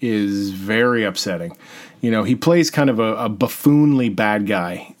character is very upsetting. You know, he plays kind of a buffoonly bad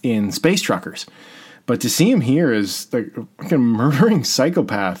guy in Space Truckers. But to see him here as a murdering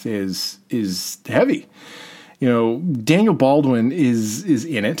psychopath is heavy. You know, Daniel Baldwin is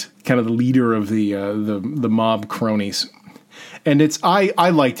in it, kind of the leader of the mob cronies. And I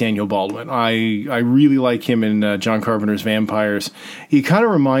like Daniel Baldwin. I really like him in John Carpenter's Vampires. He kind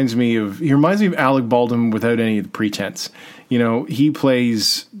of reminds me of Alec Baldwin without any of the pretense. You know, he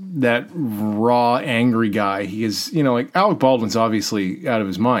plays that raw, angry guy. He is, you know, like Alec Baldwin's obviously out of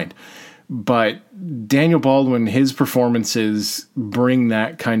his mind. But Daniel Baldwin, his performances bring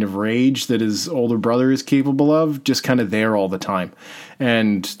that kind of rage that his older brother is capable of, just kind of there all the time.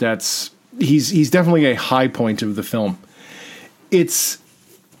 And he's definitely a high point of the film. It's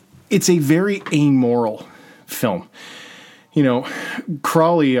a very amoral film. You know,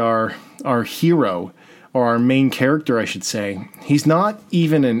 Crawley, our hero, or our main character, I should say, he's not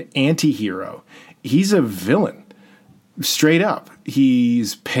even an anti-hero. He's a villain. Straight up.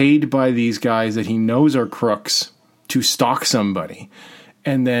 He's paid by these guys that he knows are crooks to stalk somebody.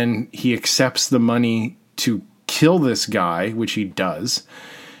 And then he accepts the money to kill this guy, which he does.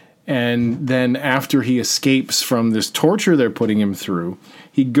 And then after he escapes from this torture they're putting him through,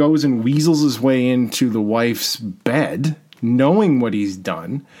 he goes and weasels his way into the wife's bed, knowing what he's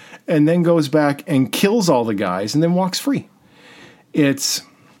done, and then goes back and kills all the guys and then walks free. That's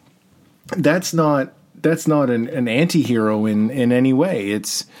not an anti-hero in any way.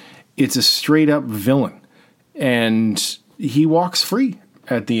 It's a straight up villain, and he walks free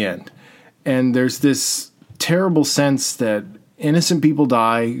at the end. And there's this terrible sense that innocent people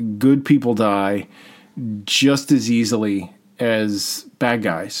die, good people die just as easily as bad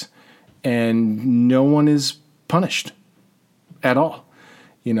guys, and no one is punished at all.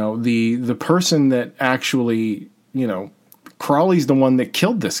 You know, the person that actually, you know, Crawley's the one that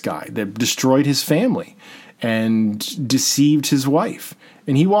killed this guy, that destroyed his family and deceived his wife,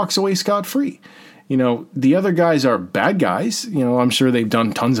 and he walks away scot-free. You know, the other guys are bad guys. You know, I'm sure they've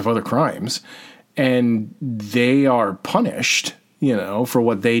done tons of other crimes, and they are punished, you know, for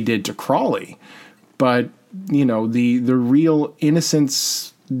what they did to Crawley. But, you know, the real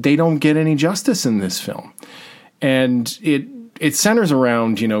innocents, they don't get any justice in this film. And it centers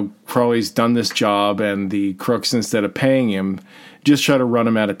around, you know, Crawley's done this job, and the crooks, instead of paying him, just try to run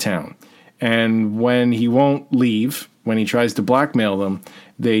him out of town. And when he won't leave, when he tries to blackmail them,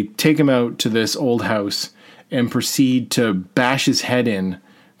 they take him out to this old house and proceed to bash his head in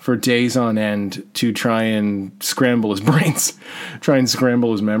for days on end to try and scramble his brains, try and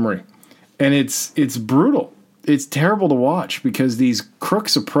scramble his memory. And it's brutal. It's terrible to watch because these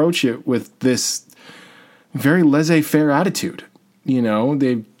crooks approach it with this very laissez-faire attitude. You know,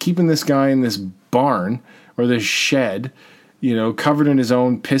 they're keeping this guy in this barn or this shed, you know, covered in his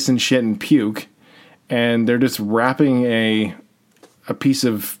own piss and shit and puke, and they're just wrapping a piece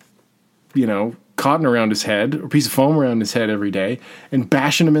of, you know, cotton around his head, or a piece of foam around his head every day, and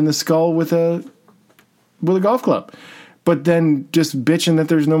bashing him in the skull with a golf club. But then just bitching that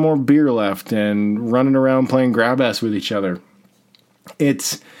there's no more beer left and running around playing grab ass with each other.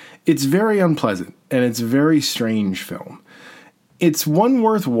 It's very unpleasant, and it's a very strange film. It's one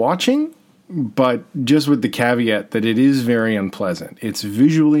worth watching, but just with the caveat that it is very unpleasant. It's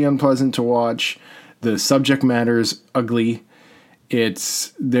visually unpleasant to watch. The subject matter is ugly.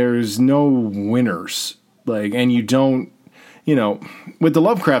 There's no winners. And you don't, you know, with the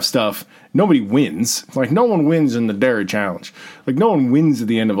Lovecraft stuff, nobody wins. Like, no one wins in the Dairy Challenge. Like, no one wins at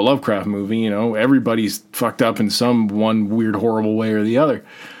the end of a Lovecraft movie, you know. Everybody's fucked up in some one weird, horrible way or the other.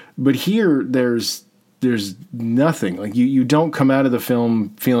 But here, there's nothing. Like, you don't come out of the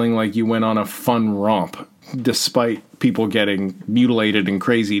film feeling like you went on a fun romp, despite people getting mutilated and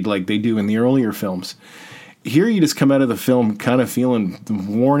crazied like they do in the earlier films. Here you just come out of the film kind of feeling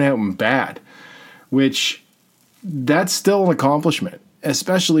worn out and bad, which that's still an accomplishment,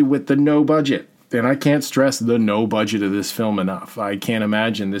 especially with the no budget. And I can't stress the no budget of this film enough. I can't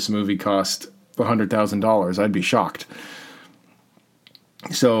imagine this movie cost $100,000. I'd be shocked.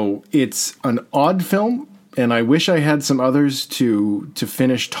 So it's an odd film, and I wish I had some others to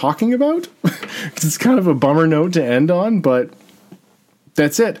finish talking about. It's kind of a bummer note to end on, but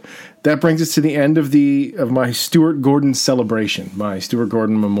that's it. That brings us to the end of my Stuart Gordon celebration, my Stuart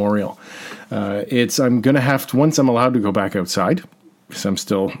Gordon memorial. I'm gonna have to, once I'm allowed to go back outside, because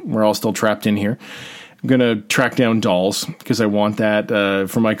we're all still trapped in here. I'm gonna track down dolls because I want that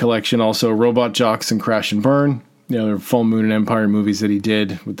for my collection. Also, Robot Jox and Crash and Burn, the other Full Moon and Empire movies that he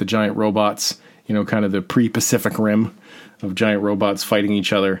did with the giant robots. Kind of the pre-Pacific Rim of giant robots fighting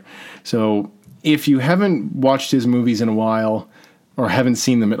each other. So if you haven't watched his movies in a while or haven't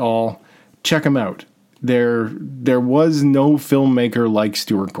seen them at all, check them out. There was no filmmaker like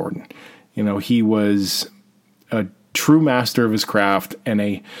Stuart Gordon. He was a true master of his craft and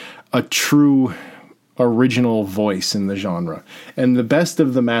a true original voice in the genre. And the best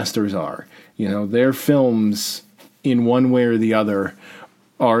of the masters are, their films in one way or the other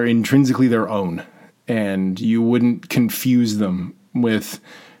are intrinsically their own, and you wouldn't confuse them with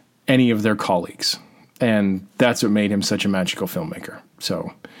any of their colleagues. And that's what made him such a magical filmmaker.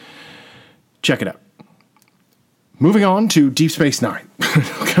 So check it out. Moving on to Deep Space Nine.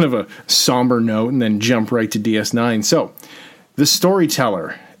 Kind of a somber note, and then jump right to DS9. So, The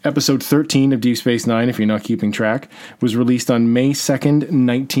Storyteller, episode 13 of Deep Space Nine, if you're not keeping track, was released on May 2nd,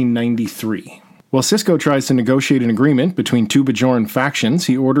 1993. While Sisko tries to negotiate an agreement between two Bajoran factions,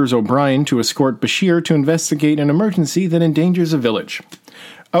 he orders O'Brien to escort Bashir to investigate an emergency that endangers a village.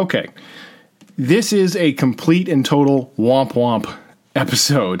 Okay, this is a complete and total womp-womp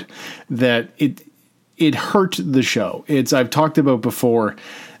episode that it hurt the show. I've talked about before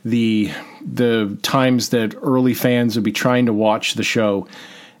the times that early fans would be trying to watch the show,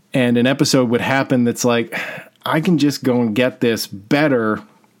 and an episode would happen that's like, I can just go and get this better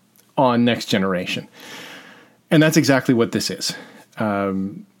on Next Generation. And that's exactly what this is. I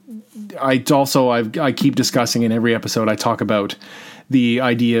keep discussing in every episode, I talk about the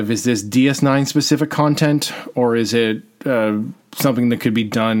idea of, is this DS9 specific content, or is it something that could be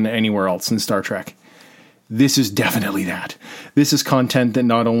done anywhere else in Star Trek? This is definitely that. This is content that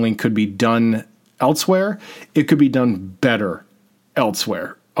not only could be done elsewhere, it could be done better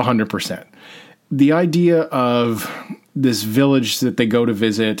elsewhere, 100%. The idea of this village that they go to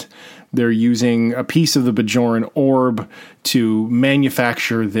visit, they're using a piece of the Bajoran orb to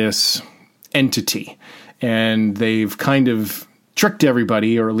manufacture this entity. And they've kind of tricked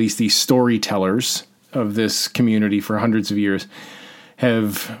everybody, or at least these storytellers of this community for hundreds of years,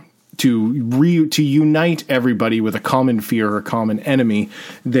 have to unite everybody with a common fear or a common enemy.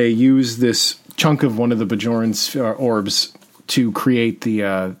 They use this chunk of one of the Bajoran's orbs to create the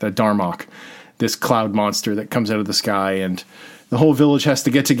Darmok, this cloud monster that comes out of the sky, and the whole village has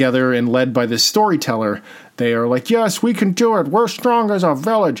to get together, and led by this storyteller, they are like, yes, we can do it. We're strong as a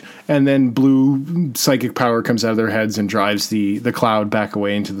village. And then blue psychic power comes out of their heads and drives the cloud back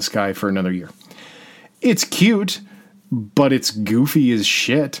away into the sky for another year. It's cute, but it's goofy as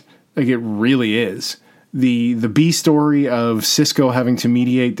shit. Like, it really is. The B story of Sisko having to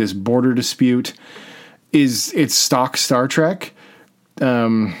mediate this border dispute it's stock Star Trek.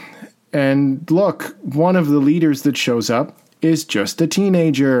 And look, one of the leaders that shows up is just a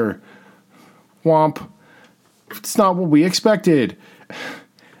teenager. Womp. It's not what we expected.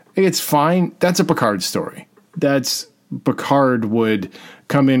 It's fine. That's a Picard story. Picard would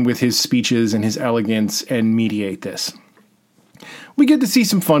come in with his speeches and his elegance and mediate this. We get to see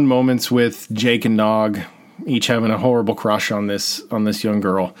some fun moments with Jake and Nog, each having a horrible crush on this young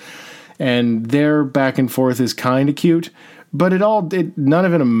girl. And their back and forth is kind of cute, but none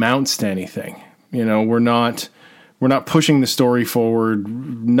of it amounts to anything. We're not pushing the story forward.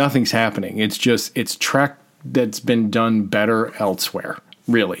 Nothing's happening. It's Trek that's been done better elsewhere,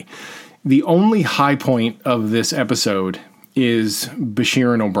 really. The only high point of this episode is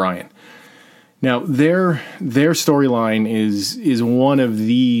Bashir and O'Brien. Now, their storyline is one of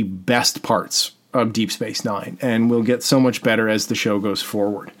the best parts of Deep Space Nine, and will get so much better as the show goes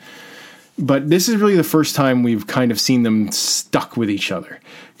forward. But this is really the first time we've kind of seen them stuck with each other,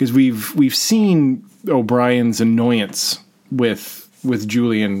 because we've seen O'Brien's annoyance with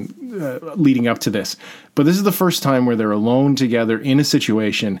Julian leading up to this, but this is the first time where they're alone together in a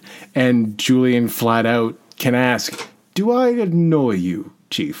situation, and Julian flat out can ask, "Do I annoy you,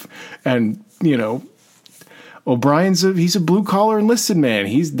 Chief?" And O'Brien's he's a blue collar enlisted man.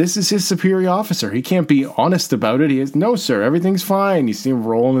 This is his superior officer. He can't be honest about it. He is, "No, sir, everything's fine." You see him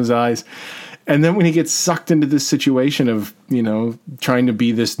rolling his eyes. And then when he gets sucked into this situation of, trying to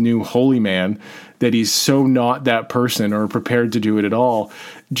be this new holy man, that he's so not that person or prepared to do it at all,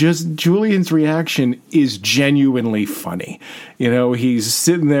 just Julian's reaction is genuinely funny. He's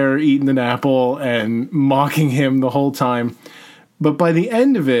sitting there eating an apple and mocking him the whole time. But by the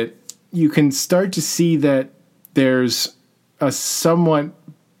end of it, you can start to see that there's a somewhat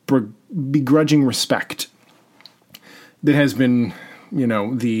begrudging respect that has been,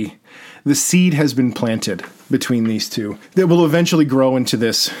 the seed has been planted between these two that will eventually grow into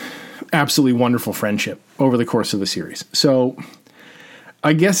this absolutely wonderful friendship over the course of the series. So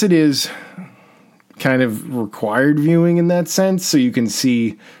I guess it is kind of required viewing in that sense, so you can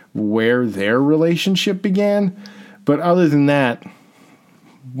see where their relationship began. But other than that,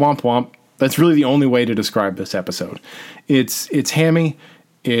 womp womp. That's really the only way to describe this episode. It's hammy,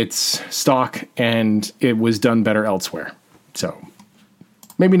 it's stock, and it was done better elsewhere. So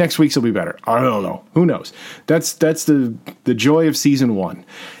maybe next week's will be better. I don't know. Who knows? That's the joy of season 1.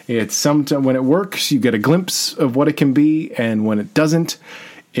 It's sometimes when it works, you get a glimpse of what it can be, and when it doesn't,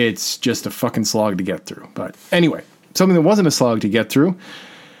 it's just a fucking slog to get through. But anyway, something that wasn't a slog to get through,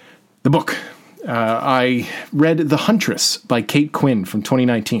 the book. I read The Huntress by Kate Quinn from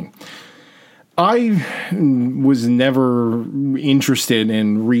 2019. I was never interested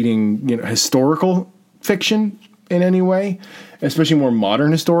in reading, historical fiction in any way, especially more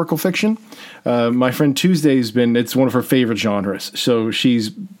modern historical fiction. My friend Tuesday's it's one of her favorite genres. So she's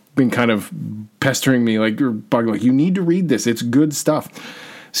been kind of pestering me, you need to read this. It's good stuff.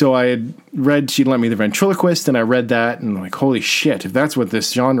 So I had read, she lent me The Ventriloquist, and I read that, and holy shit, if that's what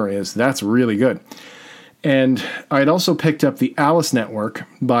this genre is, that's really good. And I had also picked up The Alice Network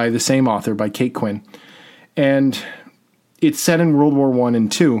by the same author, by Kate Quinn. And it's set in World War I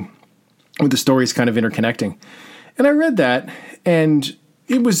and II, with the stories kind of interconnecting. And I read that, and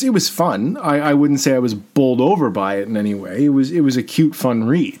it was fun. I wouldn't say I was bowled over by it in any way. It was a cute, fun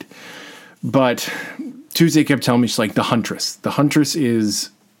read. But Tuesday kept telling me, she's like, The Huntress. The Huntress is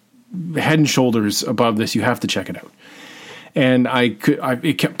head and shoulders above this. You have to check it out. And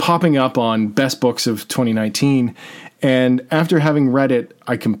it kept popping up on best books of 2019. And after having read it,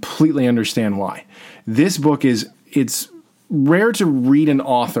 I completely understand why. This book it's rare to read an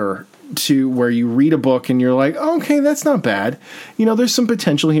author to where you read a book and you're like, oh, okay, that's not bad. There's some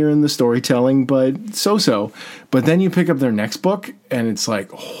potential here in the storytelling, but so. But then you pick up their next book and it's like,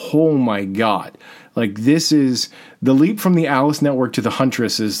 oh my God. This is the leap from The Alice Network to The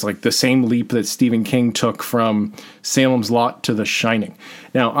Huntress is the same leap that Stephen King took from Salem's Lot to The Shining.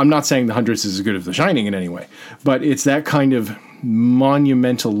 Now, I'm not saying The Huntress is as good as The Shining in any way, but it's that kind of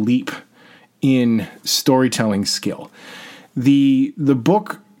monumental leap in storytelling skill. The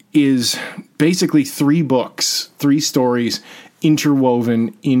book is basically 3 books, 3 stories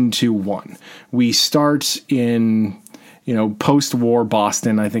interwoven into one. We start in post-war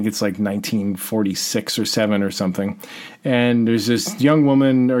Boston. I think it's 1946 or 7 or something. And there's this young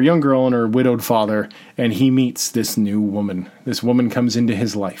woman or young girl and her widowed father, and he meets this new woman. This woman comes into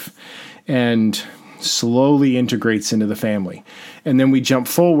his life and slowly integrates into the family. And then we jump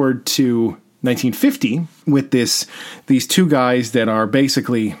forward to 1950 with these 2 guys that are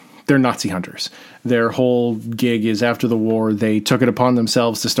basically, they're Nazi hunters. Their whole gig is after the war, they took it upon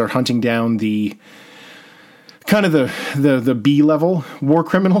themselves to start hunting down the kind of the B-level war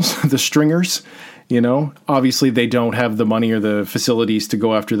criminals, the stringers, Obviously, they don't have the money or the facilities to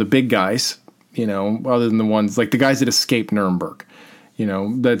go after the big guys, other than the ones, the guys that escaped Nuremberg.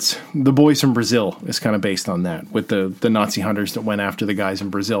 That's The Boys from Brazil is kind of based on that, with the Nazi hunters that went after the guys in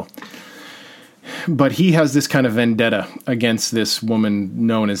Brazil. But he has this kind of vendetta against this woman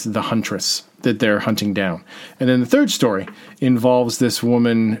known as the Huntress that they're hunting down. And then the third story involves this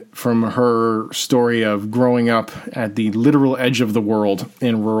woman from her story of growing up at the literal edge of the world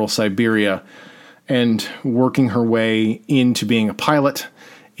in rural Siberia and working her way into being a pilot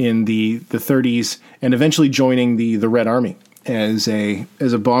in the 30s and eventually joining the Red Army as a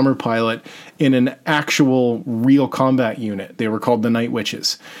bomber pilot in an actual real combat unit. They were called the Night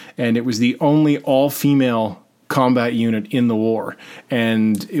Witches, and it was the only all-female combat unit in the war,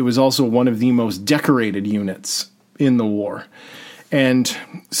 and it was also one of the most decorated units in the war. And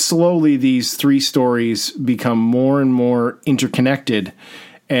slowly these 3 stories become more and more interconnected,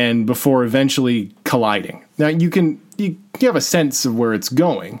 and before eventually colliding. Now you have a sense of where it's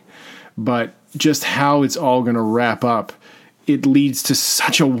going, but just how it's all going to wrap up, it leads to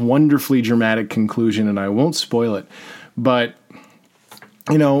such a wonderfully dramatic conclusion, and I won't spoil it. But,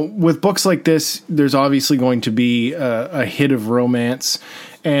 with books like this, there's obviously going to be a hit of romance,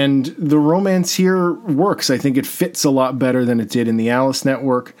 And the romance here works. I think it fits a lot better than it did in the Alice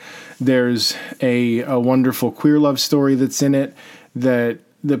Network. There's a wonderful queer love story that's in it that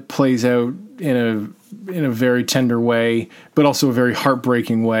plays out in a very tender way, but also a very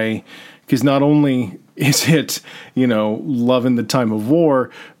heartbreaking way. Because not only is it, love in the time of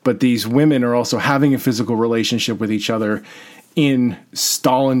war, but these women are also having a physical relationship with each other in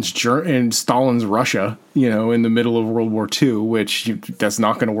Stalin's Russia, in the middle of World War II, which that's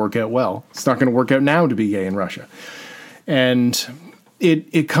not going to work out well. It's not going to work out now to be gay in Russia. And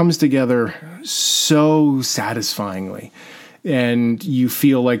it comes together so satisfyingly, and you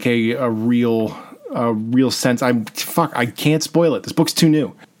feel like a real sense. I can't spoil it. This book's too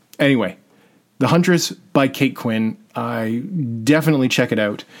new. Anyway, The Huntress by Kate Quinn. I definitely check it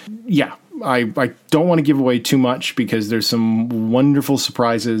out. Yeah, I don't want to give away too much because there's some wonderful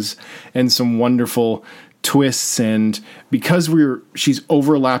surprises and some wonderful twists. And because she's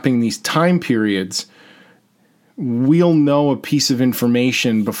overlapping these time periods, we'll know a piece of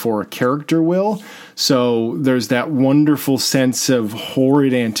information before a character will. So there's that wonderful sense of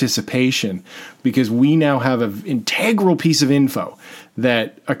horrid anticipation because we now have an integral piece of info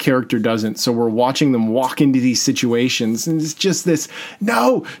that a character doesn't. So we're watching them walk into these situations, and it's just this,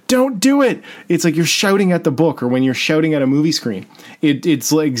 no, don't do it. It's like you're shouting at the book or when you're shouting at a movie screen.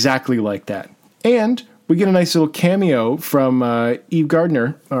 It's exactly like that. And we get a nice little cameo from Eve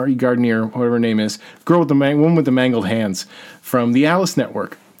Gardner, or Eve Gardner, whatever her name is, woman with the mangled hands from the Alice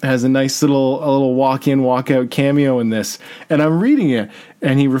Network. Has a nice little walk-in, walk-out cameo in this. And I'm reading it,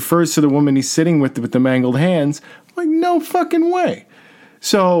 and he refers to the woman he's sitting with the mangled hands. I'm like, no fucking way.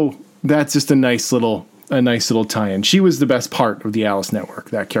 So that's just a nice little tie-in. She was the best part of the Alice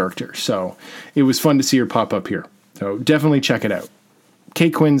Network, that character. So it was fun to see her pop up here. So definitely check it out.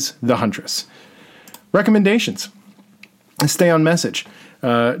 Kate Quinn's The Huntress. Recommendations. Stay on message.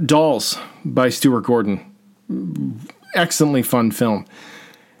 Dolls by Stuart Gordon. Excellently fun film.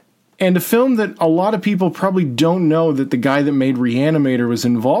 And a film that a lot of people probably don't know that the guy that made Reanimator was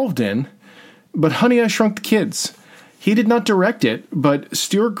involved in, but Honey, I Shrunk the Kids. He did not direct it, but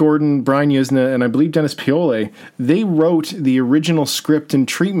Stuart Gordon, Brian Yuzna, and I believe Dennis Piole, they wrote the original script and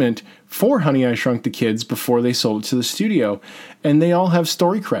treatment for Honey, I Shrunk the Kids before they sold it to the studio. And they all have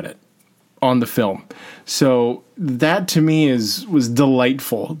story credit on the film. So that to me was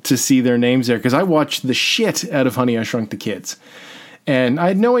delightful to see their names there, because I watched the shit out of Honey, I Shrunk the Kids. And I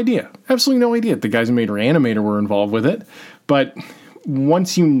had no idea, absolutely no idea the guys who made Reanimator were involved with it. But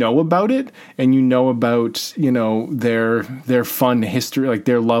once you know about it and you know about, their fun history, like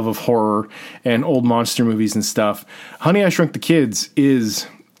their love of horror and old monster movies and stuff, Honey, I Shrunk the Kids is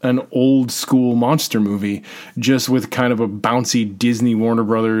an old school monster movie, just with kind of a bouncy Disney Warner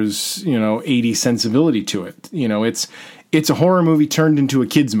Brothers, 80s sensibility to it. It's a horror movie turned into a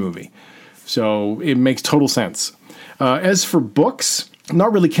kids movie. So it makes total sense. As for books,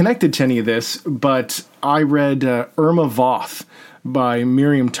 not really connected to any of this, but I read Irma Voth by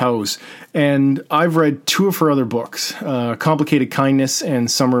Miriam Toews, and I've read two of her other books, Complicated Kindness and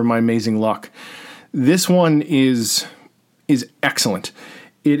Summer of My Amazing Luck. This one is excellent.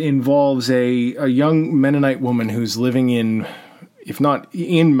 It involves a young Mennonite woman who's living in, if not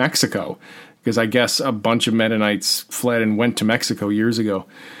in Mexico, because I guess a bunch of Mennonites fled and went to Mexico years ago.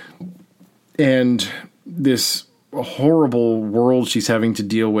 And this horrible world she's having to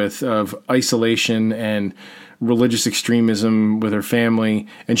deal with of isolation and religious extremism with her family.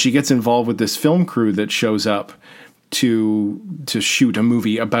 And she gets involved with this film crew that shows up to shoot a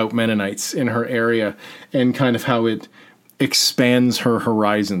movie about Mennonites in her area, and kind of how it expands her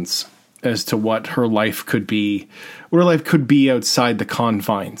horizons as to what her life could be, outside the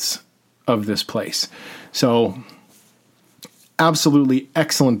confines of this place. So absolutely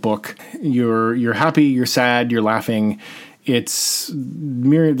excellent book. You're happy, you're sad, you're laughing. It's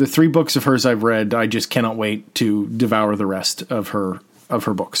the three books of hers I've read. I just cannot wait to devour the rest of her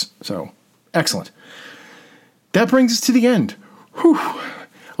books. So excellent. That brings us to the end. Whew.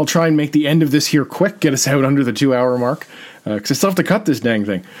 I'll try and make the end of this here quick, get us out under the 2-hour mark, because I still have to cut this dang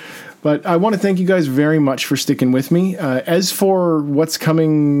thing. But I want to thank you guys very much for sticking with me. As for what's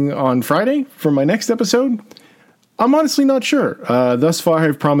coming on Friday for my next episode, I'm honestly not sure. Thus far,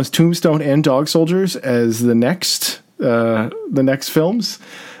 I've promised Tombstone and Dog Soldiers as the next films.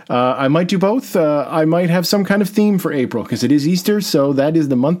 I might do both. I might have some kind of theme for April, because it is Easter, so that is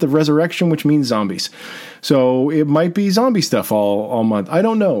the month of resurrection, which means zombies. So it might be zombie stuff all month. I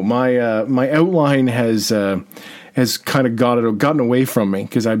don't know. My outline has kind of gotten away from me,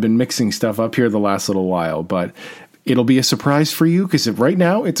 because I've been mixing stuff up here the last little while. But it'll be a surprise for you, because right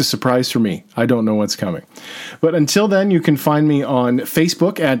now it's a surprise for me. I don't know what's coming. But until then, you can find me on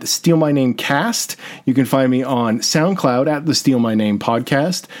Facebook at Steal My Name Cast. You can find me on SoundCloud at the Steal My Name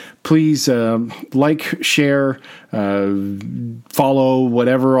Podcast. Please like, share, follow,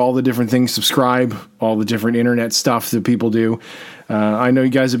 whatever, all the different things, subscribe, all the different internet stuff that people do. I know you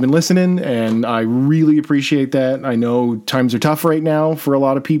guys have been listening, and I really appreciate that. I know times are tough right now for a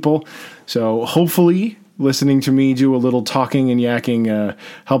lot of people, so hopefully listening to me do a little talking and yakking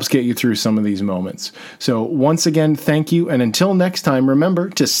helps get you through some of these moments. So once again, thank you, and until next time, remember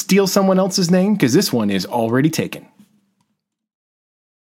to steal someone else's name, because this one is already taken.